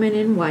greeting a woman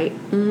in white,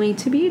 only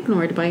to be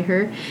ignored by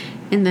her,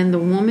 and then the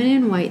woman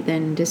in white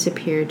then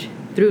disappeared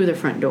through the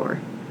front door.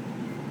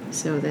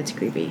 So that's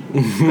creepy.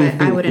 But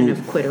I wouldn't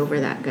have quit over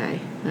that guy.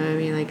 I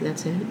mean, like,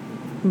 that's it.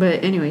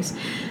 But anyways,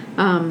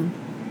 in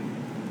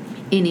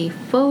a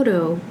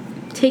photo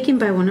taken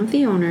by one of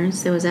the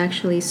owners that was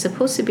actually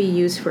supposed to be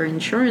used for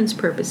insurance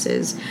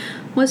purposes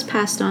was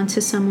passed on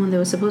to someone that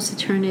was supposed to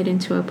turn it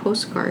into a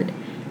postcard.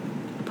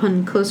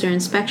 Upon closer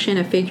inspection,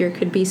 a figure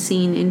could be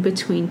seen in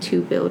between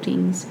two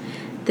buildings.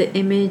 The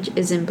image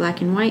is in black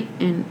and white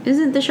and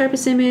isn't the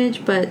sharpest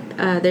image, but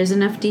there's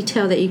enough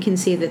detail that you can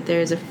see that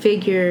there's a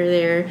figure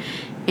there,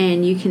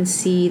 and you can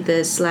see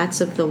the slats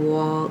of the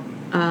wall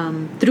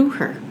through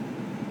her.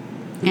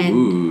 And,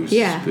 Ooh,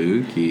 yeah.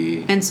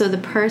 spooky. And so the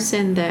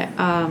person that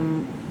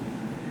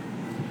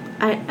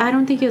I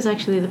don't think it was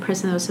actually the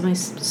person that was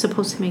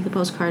supposed to make the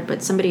postcard,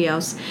 but somebody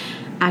else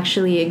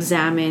actually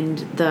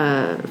examined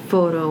the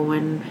photo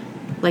and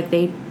like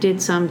they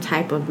did some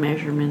type of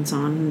measurements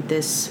on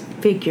this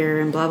figure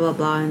and blah blah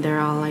blah, and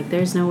they're all like,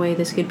 there's no way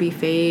this could be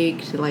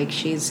faked, like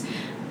she's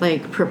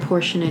like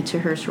proportionate to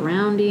her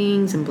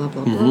surroundings and blah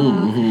blah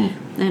blah.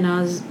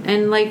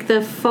 And like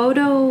the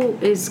photo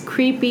is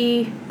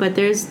creepy, but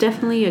there's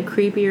definitely a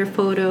creepier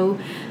photo.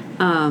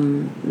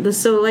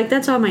 So like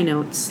that's all my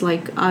notes,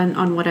 like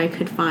on what I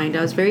could find.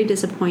 I was very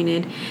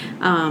disappointed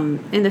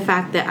in the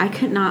fact that I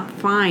could not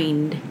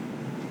find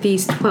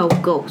these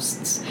 12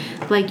 ghosts.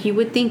 Like you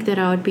would think that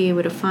I would be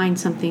able to find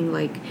something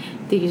like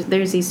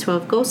there's these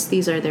 12 ghosts,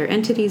 these are their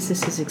entities,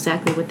 this is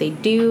exactly what they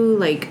do.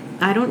 Like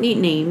I don't need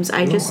names.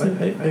 I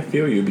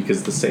feel you,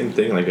 because the same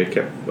thing, like I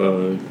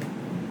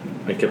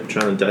kept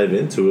trying to dive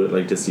into it,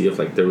 like to see if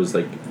like there was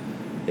like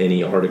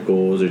any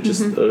articles or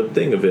just a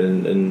thing of it,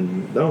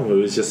 and no, it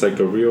was just like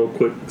a real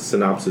quick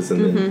synopsis,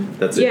 and then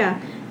that's it. Yeah.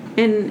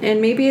 And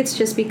maybe it's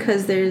just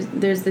because there's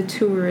the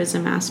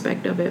tourism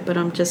aspect of it, but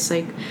I'm just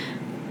like,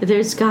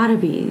 there's gotta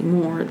be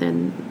more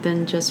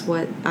than just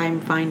what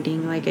I'm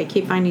finding. Like I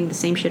keep finding the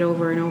same shit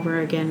over and over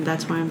again.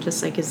 That's why I'm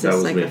just like, is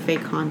this like a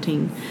fake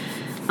haunting?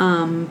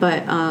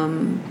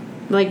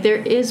 Like there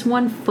is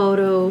one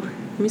photo.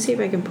 Let me see if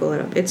I can pull it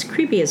up. It's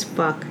creepy as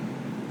fuck.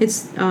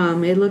 It's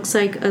it looks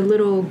like a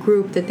little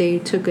group that they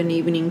took an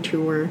evening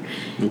tour.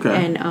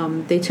 Okay.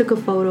 And they took a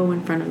photo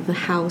in front of the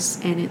house,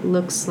 and it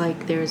looks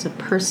like there's a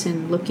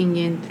person looking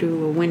in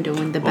through a window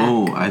in the back.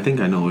 Oh, I think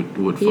I know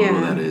what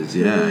photo that is.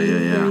 Yeah.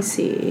 Let me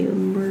see.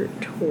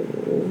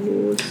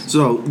 Myrtles.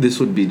 So this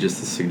would be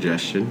just a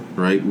suggestion,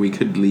 right? We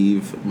could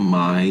leave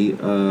my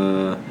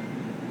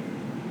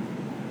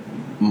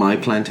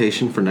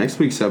plantation for next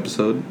week's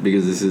episode,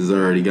 because this has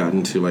already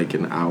gotten to like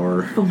an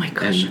hour. Oh my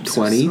gosh, and I'm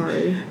 20. so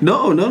sorry.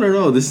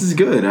 No. This is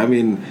good. I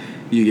mean,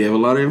 you gave a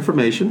lot of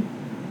information,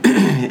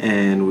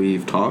 and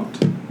we've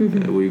talked.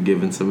 We've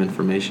given some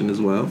information as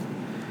well.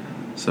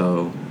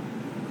 So.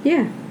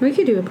 Yeah, we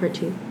could do a part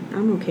 2.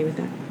 I'm okay with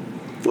that.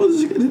 Well,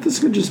 this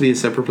could just be a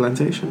separate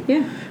plantation.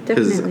 Yeah,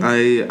 Because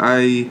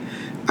definitely.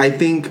 I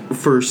think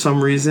for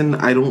some reason,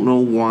 I don't know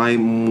why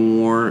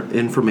more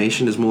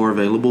information is more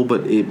available,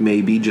 but it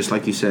may be, just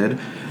like you said,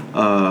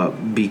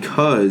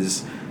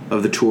 because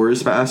of the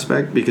tourist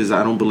aspect, because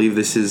I don't believe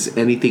this is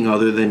anything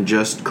other than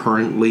just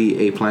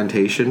currently a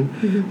plantation.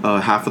 Mm-hmm.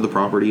 Half of the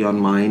property on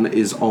mine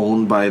is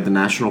owned by the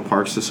National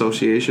Parks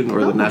Association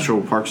or the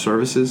National Park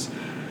Services.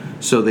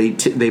 So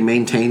they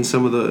maintain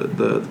some of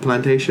the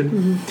plantation.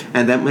 Mm-hmm.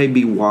 And that may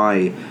be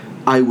why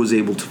I was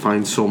able to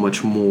find so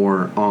much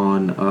more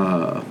on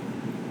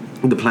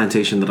the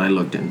plantation that I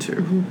looked into.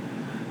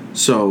 Mm-hmm.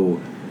 So...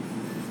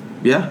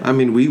 yeah, I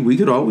mean, we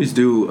could always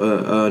do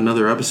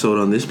another episode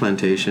on this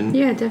plantation.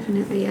 Yeah,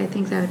 definitely. I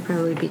think that would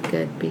probably be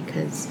good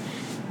because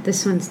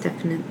this one's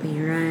definitely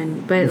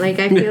run. But, like,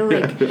 I feel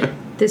like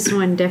this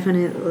one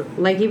definitely...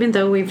 like, even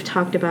though we've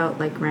talked about,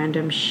 like,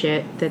 random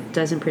shit that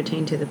doesn't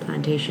pertain to the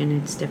plantation,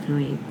 it's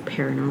definitely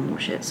paranormal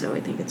shit, so I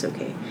think it's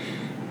okay.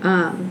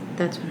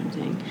 That's what I'm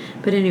saying.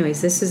 But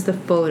anyways, this is the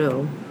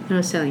photo that I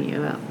was telling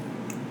you about.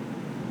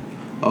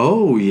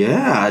 Oh,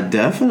 yeah,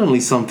 definitely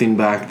something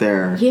back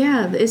there.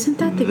 Yeah, isn't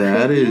that the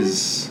That creepiest?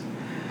 is...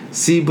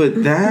 see,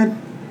 but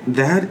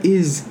that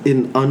is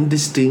an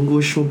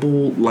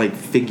undistinguishable, like,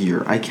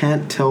 figure. I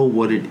can't tell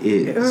what it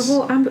is.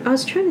 Well, I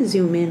was trying to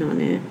zoom in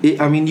on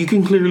it. I mean, you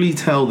can clearly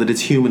tell that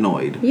it's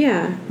humanoid.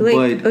 Yeah,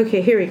 like, But-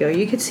 okay, here we go.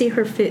 You could see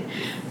her fit.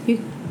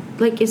 You,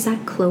 like, is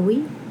that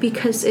Chloe?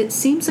 Because it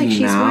seems like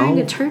she's wearing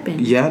a turban.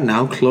 Yeah,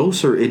 now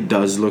closer, it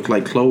does look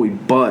like Chloe,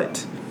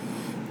 but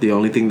the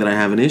only thing that I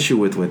have an issue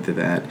with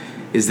that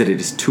is that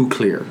it is too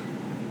clear.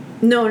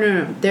 No.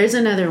 There's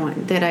another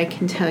one that I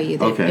can tell you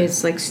that Okay.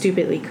 is, like,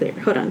 stupidly clear.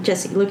 Hold on,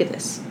 Jesse, look at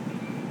this.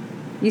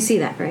 You see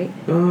that, right?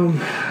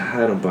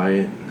 I don't buy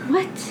it.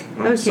 What?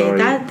 I'm okay, sorry.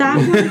 that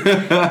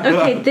one.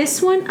 Okay, this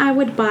one I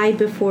would buy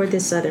before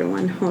this other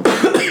one. Hold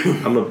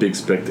on. I'm a big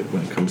skeptic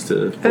when it comes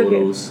to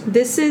photos. Okay.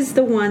 This is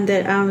the one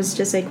that I was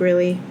just like,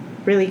 really,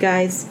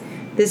 guys,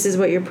 this is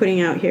what you're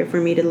putting out here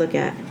for me to look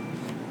at.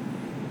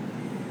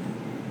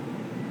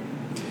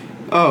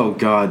 Oh,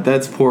 God,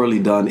 that's poorly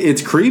done.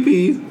 It's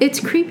creepy. It's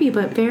creepy,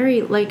 but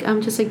very, like,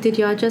 I'm just like, did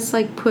y'all just,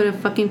 like, put a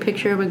fucking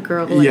picture of a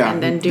girl Yeah,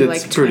 and then do,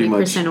 that's like, pretty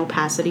 20%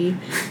 opacity?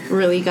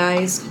 Really,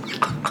 guys?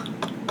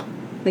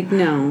 Like,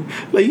 no.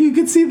 Like, you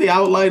could see the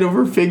outline of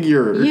her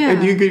figure. Yeah.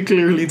 And you could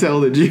clearly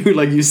tell that you,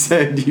 like you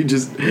said, you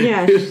just...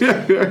 Yeah.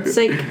 It's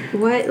like,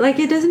 what? Like,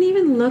 it doesn't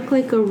even look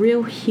like a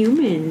real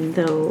human,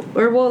 though.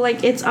 Or, well,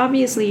 like, it's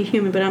obviously a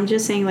human, but I'm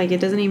just saying, like, it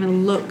doesn't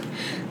even look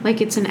like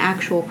it's an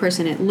actual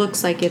person. It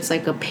looks like it's,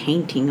 like, a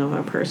painting of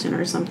a person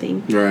or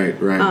something. Right.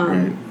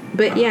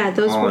 But, yeah,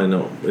 those All were... I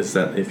know is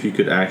that if you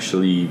could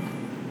actually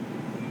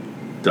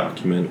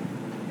document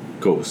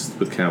ghosts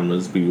with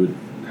cameras, we would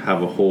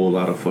have a whole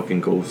lot of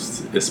fucking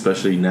ghosts,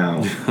 especially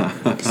now.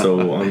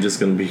 So I'm just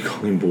gonna be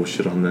calling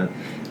bullshit on that,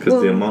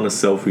 because the amount of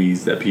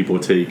selfies that people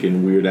take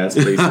in weird ass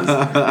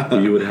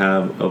places, you would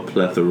have a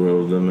plethora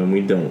of them, and we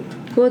don't.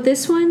 Well,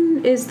 this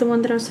one is the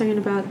one that I was talking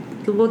about.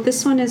 Well,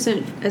 this one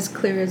isn't as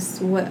clear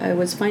as what I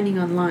was finding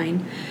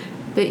online,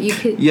 but you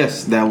could...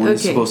 Yes, that one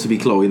is Okay. supposed to be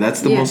Chloe.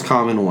 That's the Yeah. most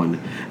common one.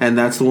 And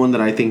that's the one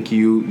that I think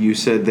you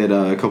said that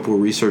a couple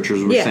of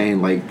researchers were Yeah.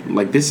 saying,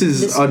 like this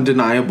is This-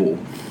 undeniable.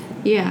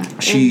 Yeah.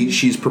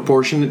 She's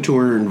proportionate to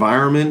her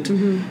environment.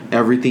 Mm-hmm.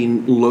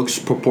 Everything looks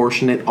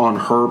proportionate on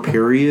her,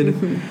 period.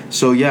 Mm-hmm.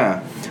 So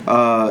yeah.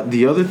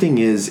 The other thing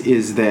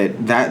is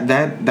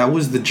that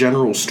was the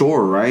general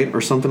store, right? Or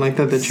something like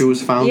that she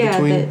was found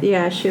between.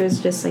 Yeah, she was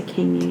just, like,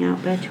 hanging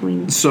out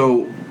between.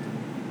 So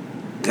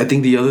I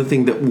think the other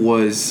thing that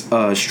was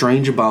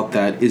strange about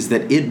that is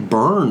that it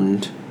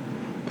burned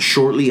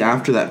shortly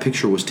after that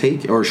picture was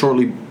taken, or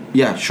shortly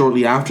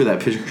after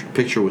that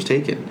picture was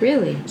taken.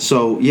 Really?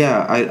 So,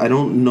 yeah, I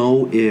don't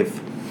know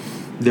if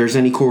there's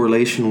any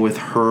correlation with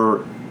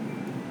her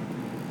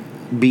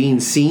being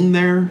seen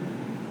there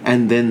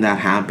and then that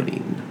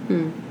happening.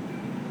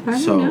 I don't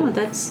So- know.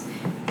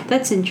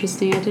 That's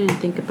interesting. I didn't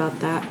think about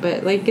that.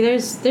 But, like,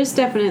 there's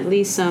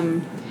definitely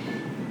some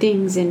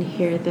things in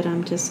here that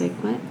I'm just like,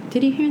 what?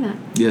 Did you hear that?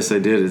 Yes, I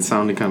did. It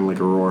sounded kind of like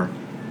a roar.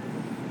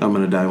 I'm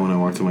going to die when I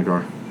walk to my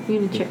car. I'm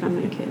going to check on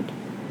my kid.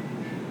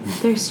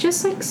 There's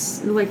just,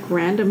 like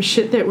random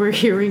shit that we're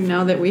hearing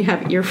now that we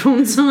have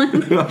earphones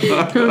on.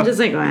 I'm just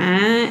like,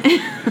 what?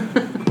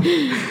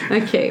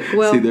 Okay,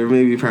 well... See, there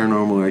may be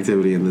paranormal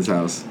activity in this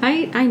house.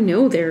 I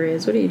know there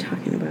is. What are you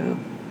talking about?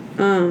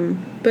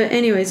 But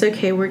anyways,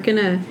 okay, we're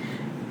gonna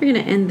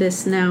end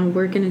this now.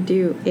 We're gonna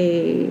do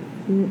the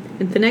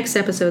next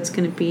episode's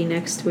gonna be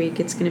next week.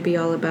 It's gonna be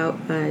all about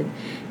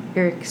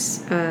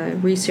Eric's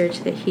research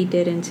that he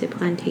did into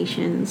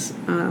plantations.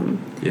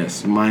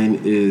 Yes,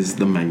 mine is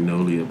the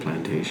Magnolia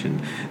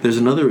Plantation. There's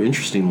another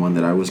interesting one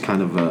that I was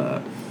kind of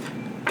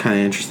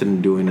interested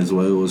in doing as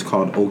well. It was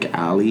called Oak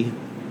Alley.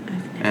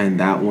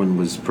 And that one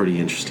was pretty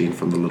interesting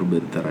from the little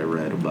bit that I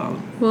read about.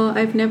 Well,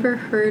 I've never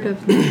heard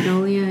of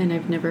Magnolia, and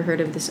I've never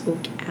heard of this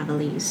Oak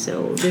Alley,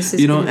 so this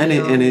is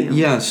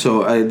yeah.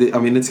 So I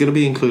mean, it's going to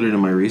be included in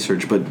my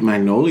research. But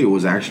Magnolia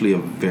was actually a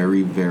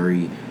very,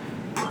 very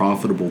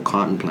profitable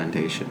cotton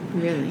plantation.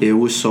 Really? It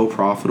was so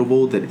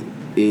profitable that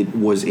it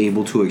was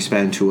able to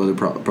expand to other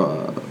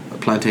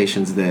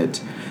plantations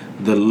that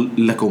the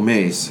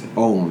Lecomes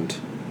owned.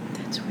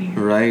 That's weird.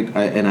 Right?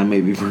 I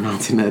may be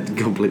pronouncing that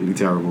completely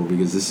terrible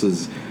because this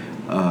is...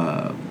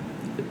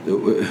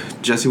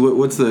 Jesse,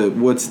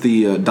 what's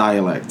the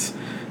dialect?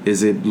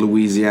 Is it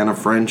Louisiana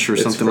French or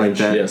something French,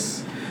 like that?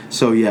 Yes.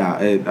 So yeah,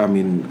 I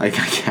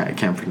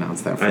can't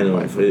pronounce that. For I know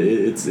life of me.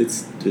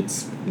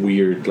 it's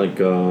weird.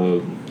 Like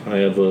I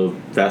have a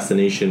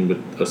fascination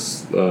with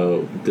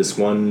this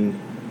one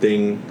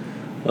thing,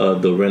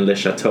 the Rennes le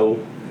Chateau,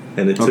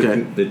 and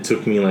it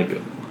took me like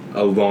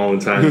a long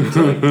time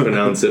to like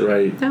pronounce it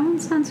right. That one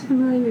sounds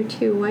familiar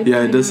too. Why?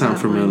 Yeah, it does sound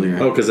familiar.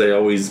 Oh, because I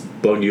always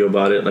bug you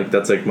about it. Like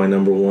that's like my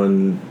number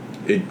one.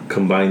 It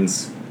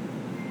combines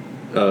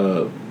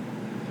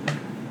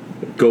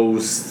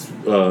ghosts,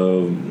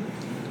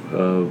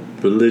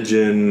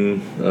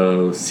 religion,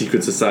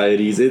 secret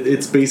societies.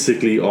 It's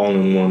basically all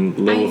in one.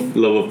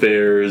 Love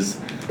affairs.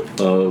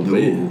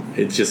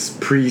 It's just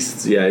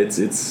priests. Yeah,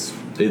 it's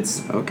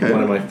okay.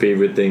 One of my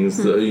favorite things.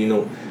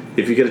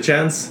 If you get a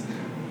chance,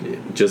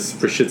 just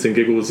for shits and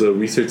giggles,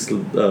 research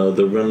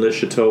the Rennes le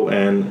Chateau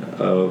and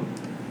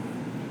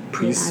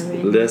Priest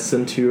Le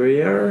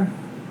Centurier.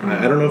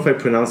 I don't know if I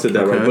pronounced it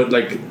that right, but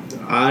like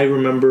I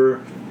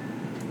remember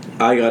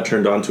I got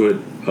turned on to it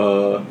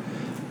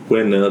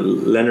when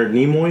Leonard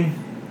Nimoy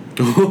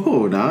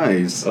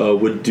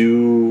would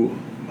do,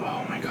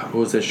 oh my god, what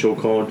was that show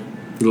called?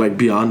 Like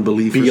Beyond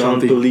Belief.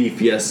 Beyond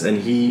Belief, yes.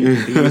 And he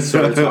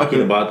started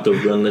talking about the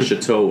Rennes le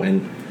Chateau,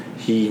 and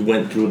he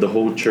went through the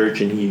whole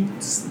church and he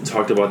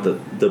talked about the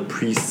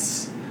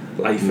priest's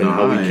life and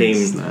how he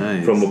came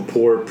from a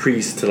poor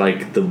priest to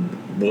like the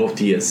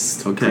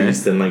wealthiest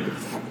priest, and like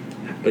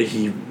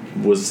he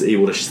was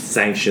able to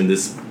sanction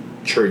this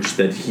church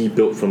that he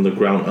built from the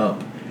ground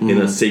up in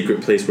a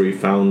sacred place where he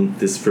found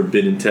this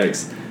forbidden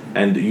text.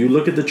 And you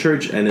look at the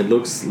church and it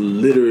looks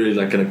literally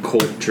like an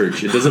occult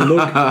church. It doesn't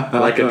look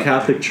like a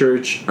Catholic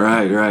church.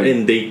 Right.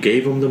 And they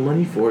gave him the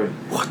money for it.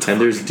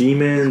 There's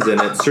demons, and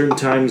at certain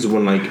times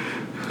when like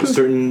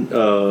certain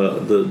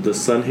the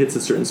sun hits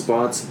at certain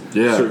spots,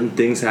 certain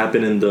things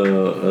happen in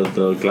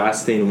the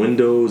glass stained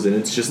windows, and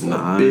it's just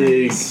a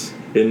big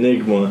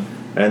enigma.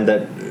 And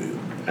that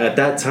at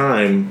that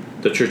time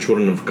the church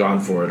wouldn't have gone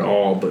for it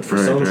all, but for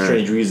some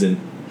strange reason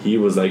he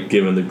was like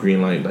given the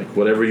green light, like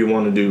whatever you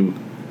want to do.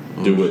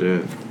 Do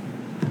it.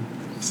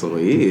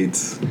 Sweet.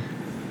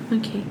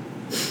 Okay.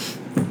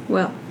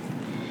 Well,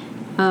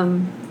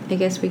 I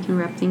guess we can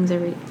wrap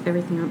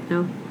everything up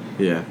now.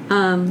 Yeah.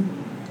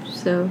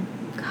 So,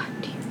 God,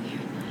 do you hear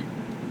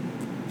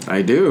that?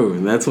 I do.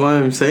 That's why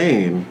I'm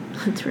saying.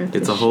 Let's wrap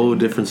it's a whole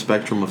different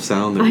spectrum of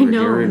sound that we're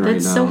hearing right now.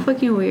 That's so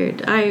fucking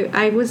weird.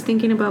 I was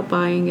thinking about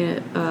buying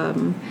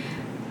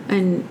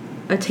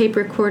a tape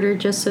recorder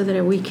just so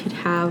that we could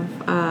have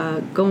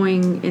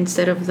going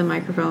instead of the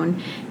microphone,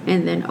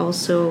 and then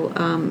also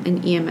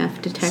an EMF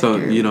detector. So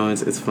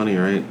it's funny,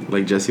 right?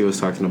 Like Jesse was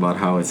talking about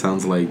how it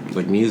sounds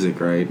like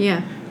music, right?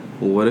 Yeah.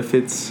 What if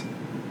it's?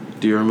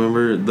 Do you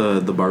remember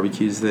the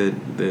barbecues that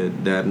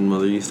Dad and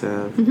Mother used to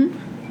have? Mm-hmm.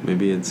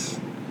 Maybe it's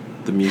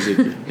the music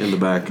in the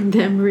back.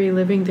 Them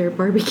reliving their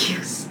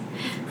barbecues.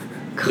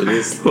 It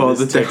is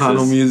the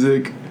Tejano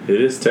music.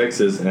 It is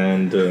Texas,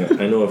 and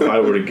I know if I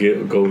were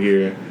to go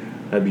here,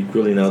 I'd be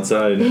grilling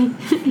outside.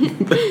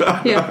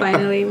 Yeah,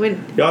 finally. When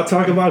y'all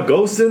talk about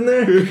ghosts in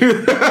there?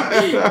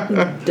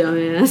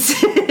 Dumbass.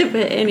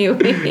 But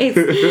anyways.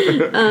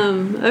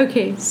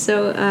 Okay,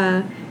 so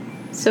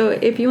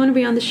if you want to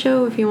be on the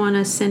show, if you want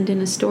to send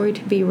in a story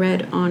to be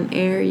read on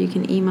air, you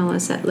can email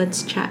us at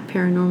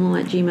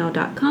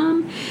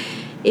letschatparanormal@gmail.com.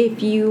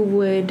 If you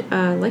would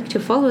like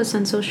to follow us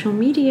on social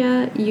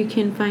media, you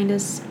can find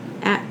us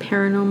at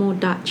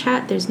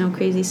paranormal.chat. There's no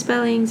crazy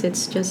spellings.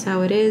 It's just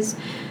how it is.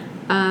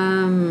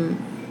 Come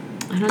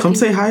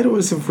say hi to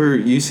us if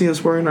you see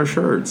us wearing our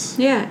shirts.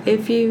 Yeah,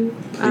 if you...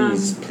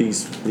 Please.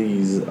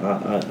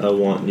 I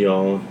want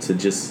y'all to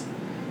just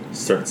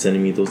start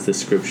sending me those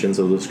descriptions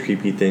of those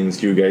creepy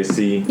things you guys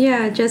see.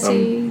 Yeah,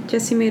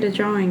 Jesse made a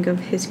drawing of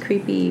his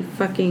creepy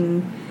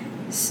fucking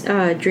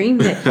dream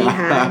that he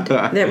had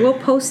that we'll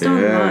post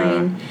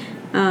online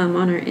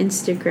on our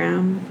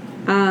Instagram.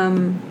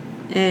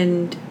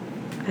 And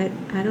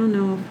I don't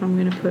know if I'm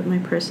going to put my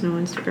personal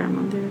Instagram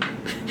on there.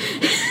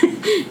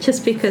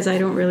 Just because I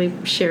don't really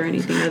share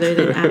anything other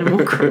than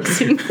Animal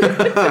Crossing.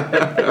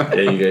 Yeah,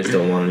 you guys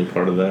don't want any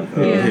part of that?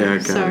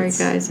 Guys. Sorry,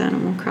 guys.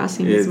 Animal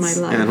Crossing is my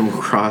life. Animal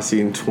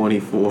Crossing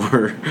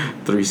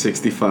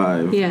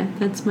 365. Yeah,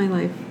 that's my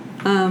life.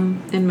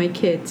 And my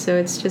kid. So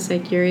it's just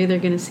like you're either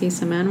going to see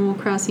some Animal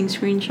Crossing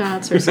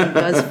screenshots or some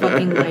Buzz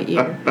fucking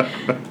Lightyear.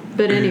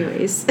 But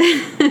anyways.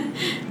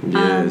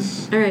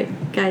 Yes. All right,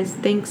 guys.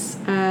 Thanks.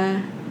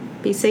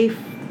 Be safe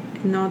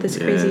and all this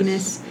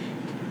craziness.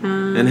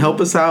 And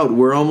help us out.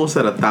 We're almost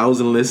at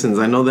 1,000 listens.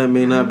 I know that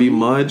may not be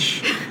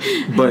much,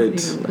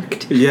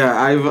 but yeah,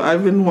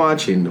 I've been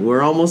watching.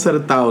 We're almost at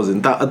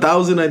 1,000.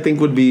 1,000, I think,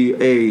 would be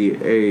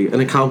an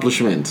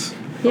accomplishment.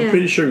 Yeah. I'm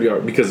pretty sure we are,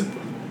 because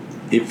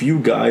if you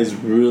guys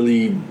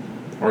really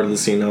are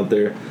listening out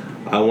there,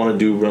 I want to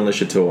do Run Le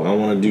Chateau. I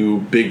want to do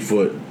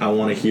Bigfoot. I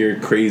want to hear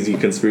crazy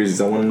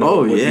conspiracies. I want to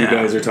know what you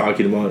guys are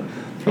talking about.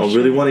 I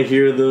really want to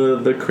hear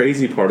the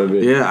crazy part of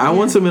it. Yeah, I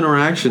want some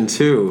interaction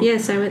too.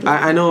 Yes, I would.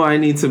 I know I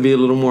need to be a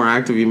little more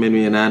active. You made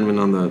me an admin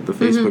on the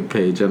Facebook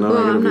page. I know.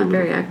 Well, I'm not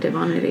very active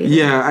on it either.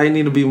 Yeah, I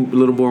need to be a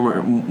little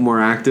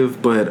more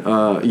active. But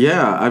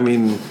yeah, I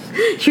mean,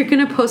 you're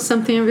gonna post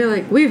something and be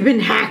like, "We've been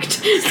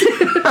hacked."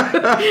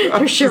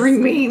 They're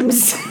sharing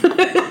memes.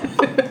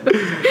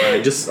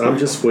 I'm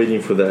just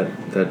waiting for that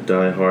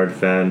diehard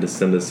fan to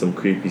send us some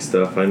creepy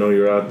stuff. I know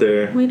you're out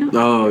there. We don't.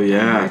 Oh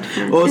yeah.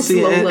 Well, it's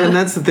see, and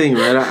that's the thing,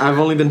 right? I've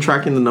only been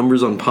tracking the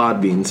numbers on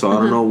Podbean, so I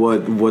don't know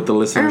what the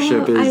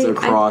listenership is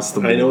across the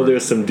board. I know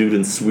there's some dude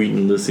in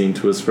Sweden listening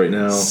to us right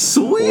now.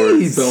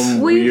 Sweet. Or some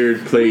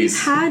weird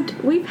place.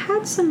 We've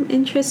had some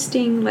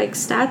interesting like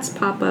stats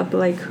pop up,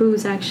 like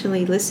who's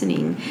actually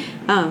listening,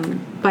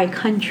 by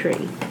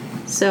country.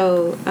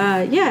 So,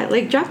 yeah,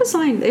 like, drop us a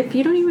line. If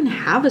you don't even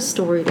have a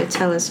story to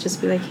tell us,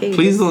 just be like, hey.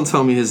 Please don't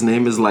tell me his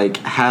name is, like,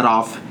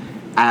 Hadoff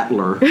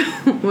Atler.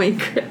 Oh, my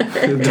God.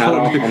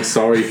 Hadoff, I'm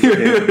sorry for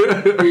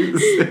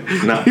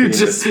him. Not you're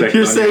saying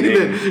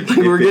that like,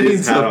 we're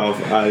getting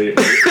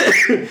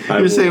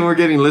You're saying we're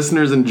getting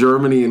listeners in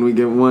Germany and we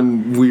get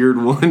one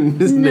weird one.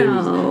 His name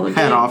is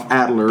Hadoff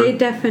Atler. They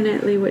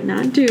definitely would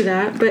not do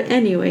that. But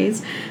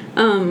anyways,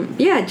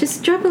 yeah,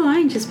 just drop a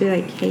line. Just be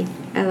like, hey,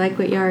 I like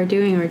what y'all are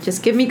doing, or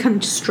just give me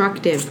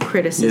constructive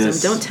criticism.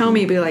 Yes. Don't tell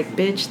me, be like,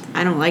 bitch,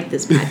 I don't like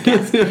this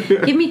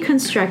podcast. Give me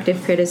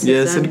constructive criticism.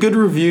 Yes, and good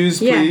reviews,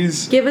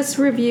 please. Give us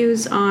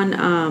reviews on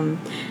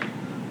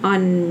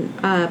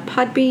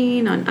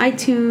Podbean, on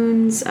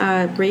iTunes.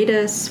 Rate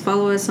us,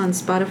 follow us on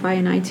Spotify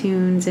and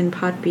iTunes and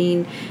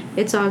Podbean.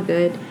 It's all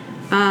good.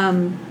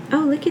 Oh,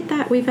 look at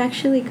that. We've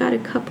actually got a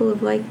couple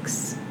of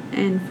likes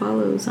and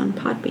follows on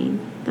Podbean.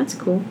 That's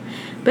cool.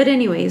 But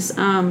anyways,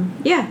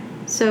 yeah.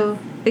 So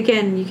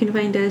again, you can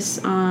find us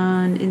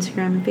on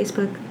Instagram and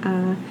Facebook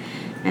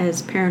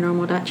as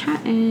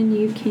paranormal.chat, and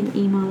you can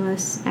email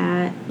us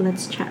at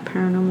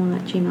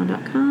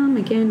letschatparanormal@gmail.com.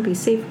 Again, be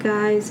safe,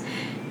 guys,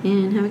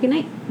 and have a good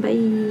night.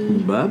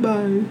 Bye.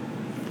 Bye-bye.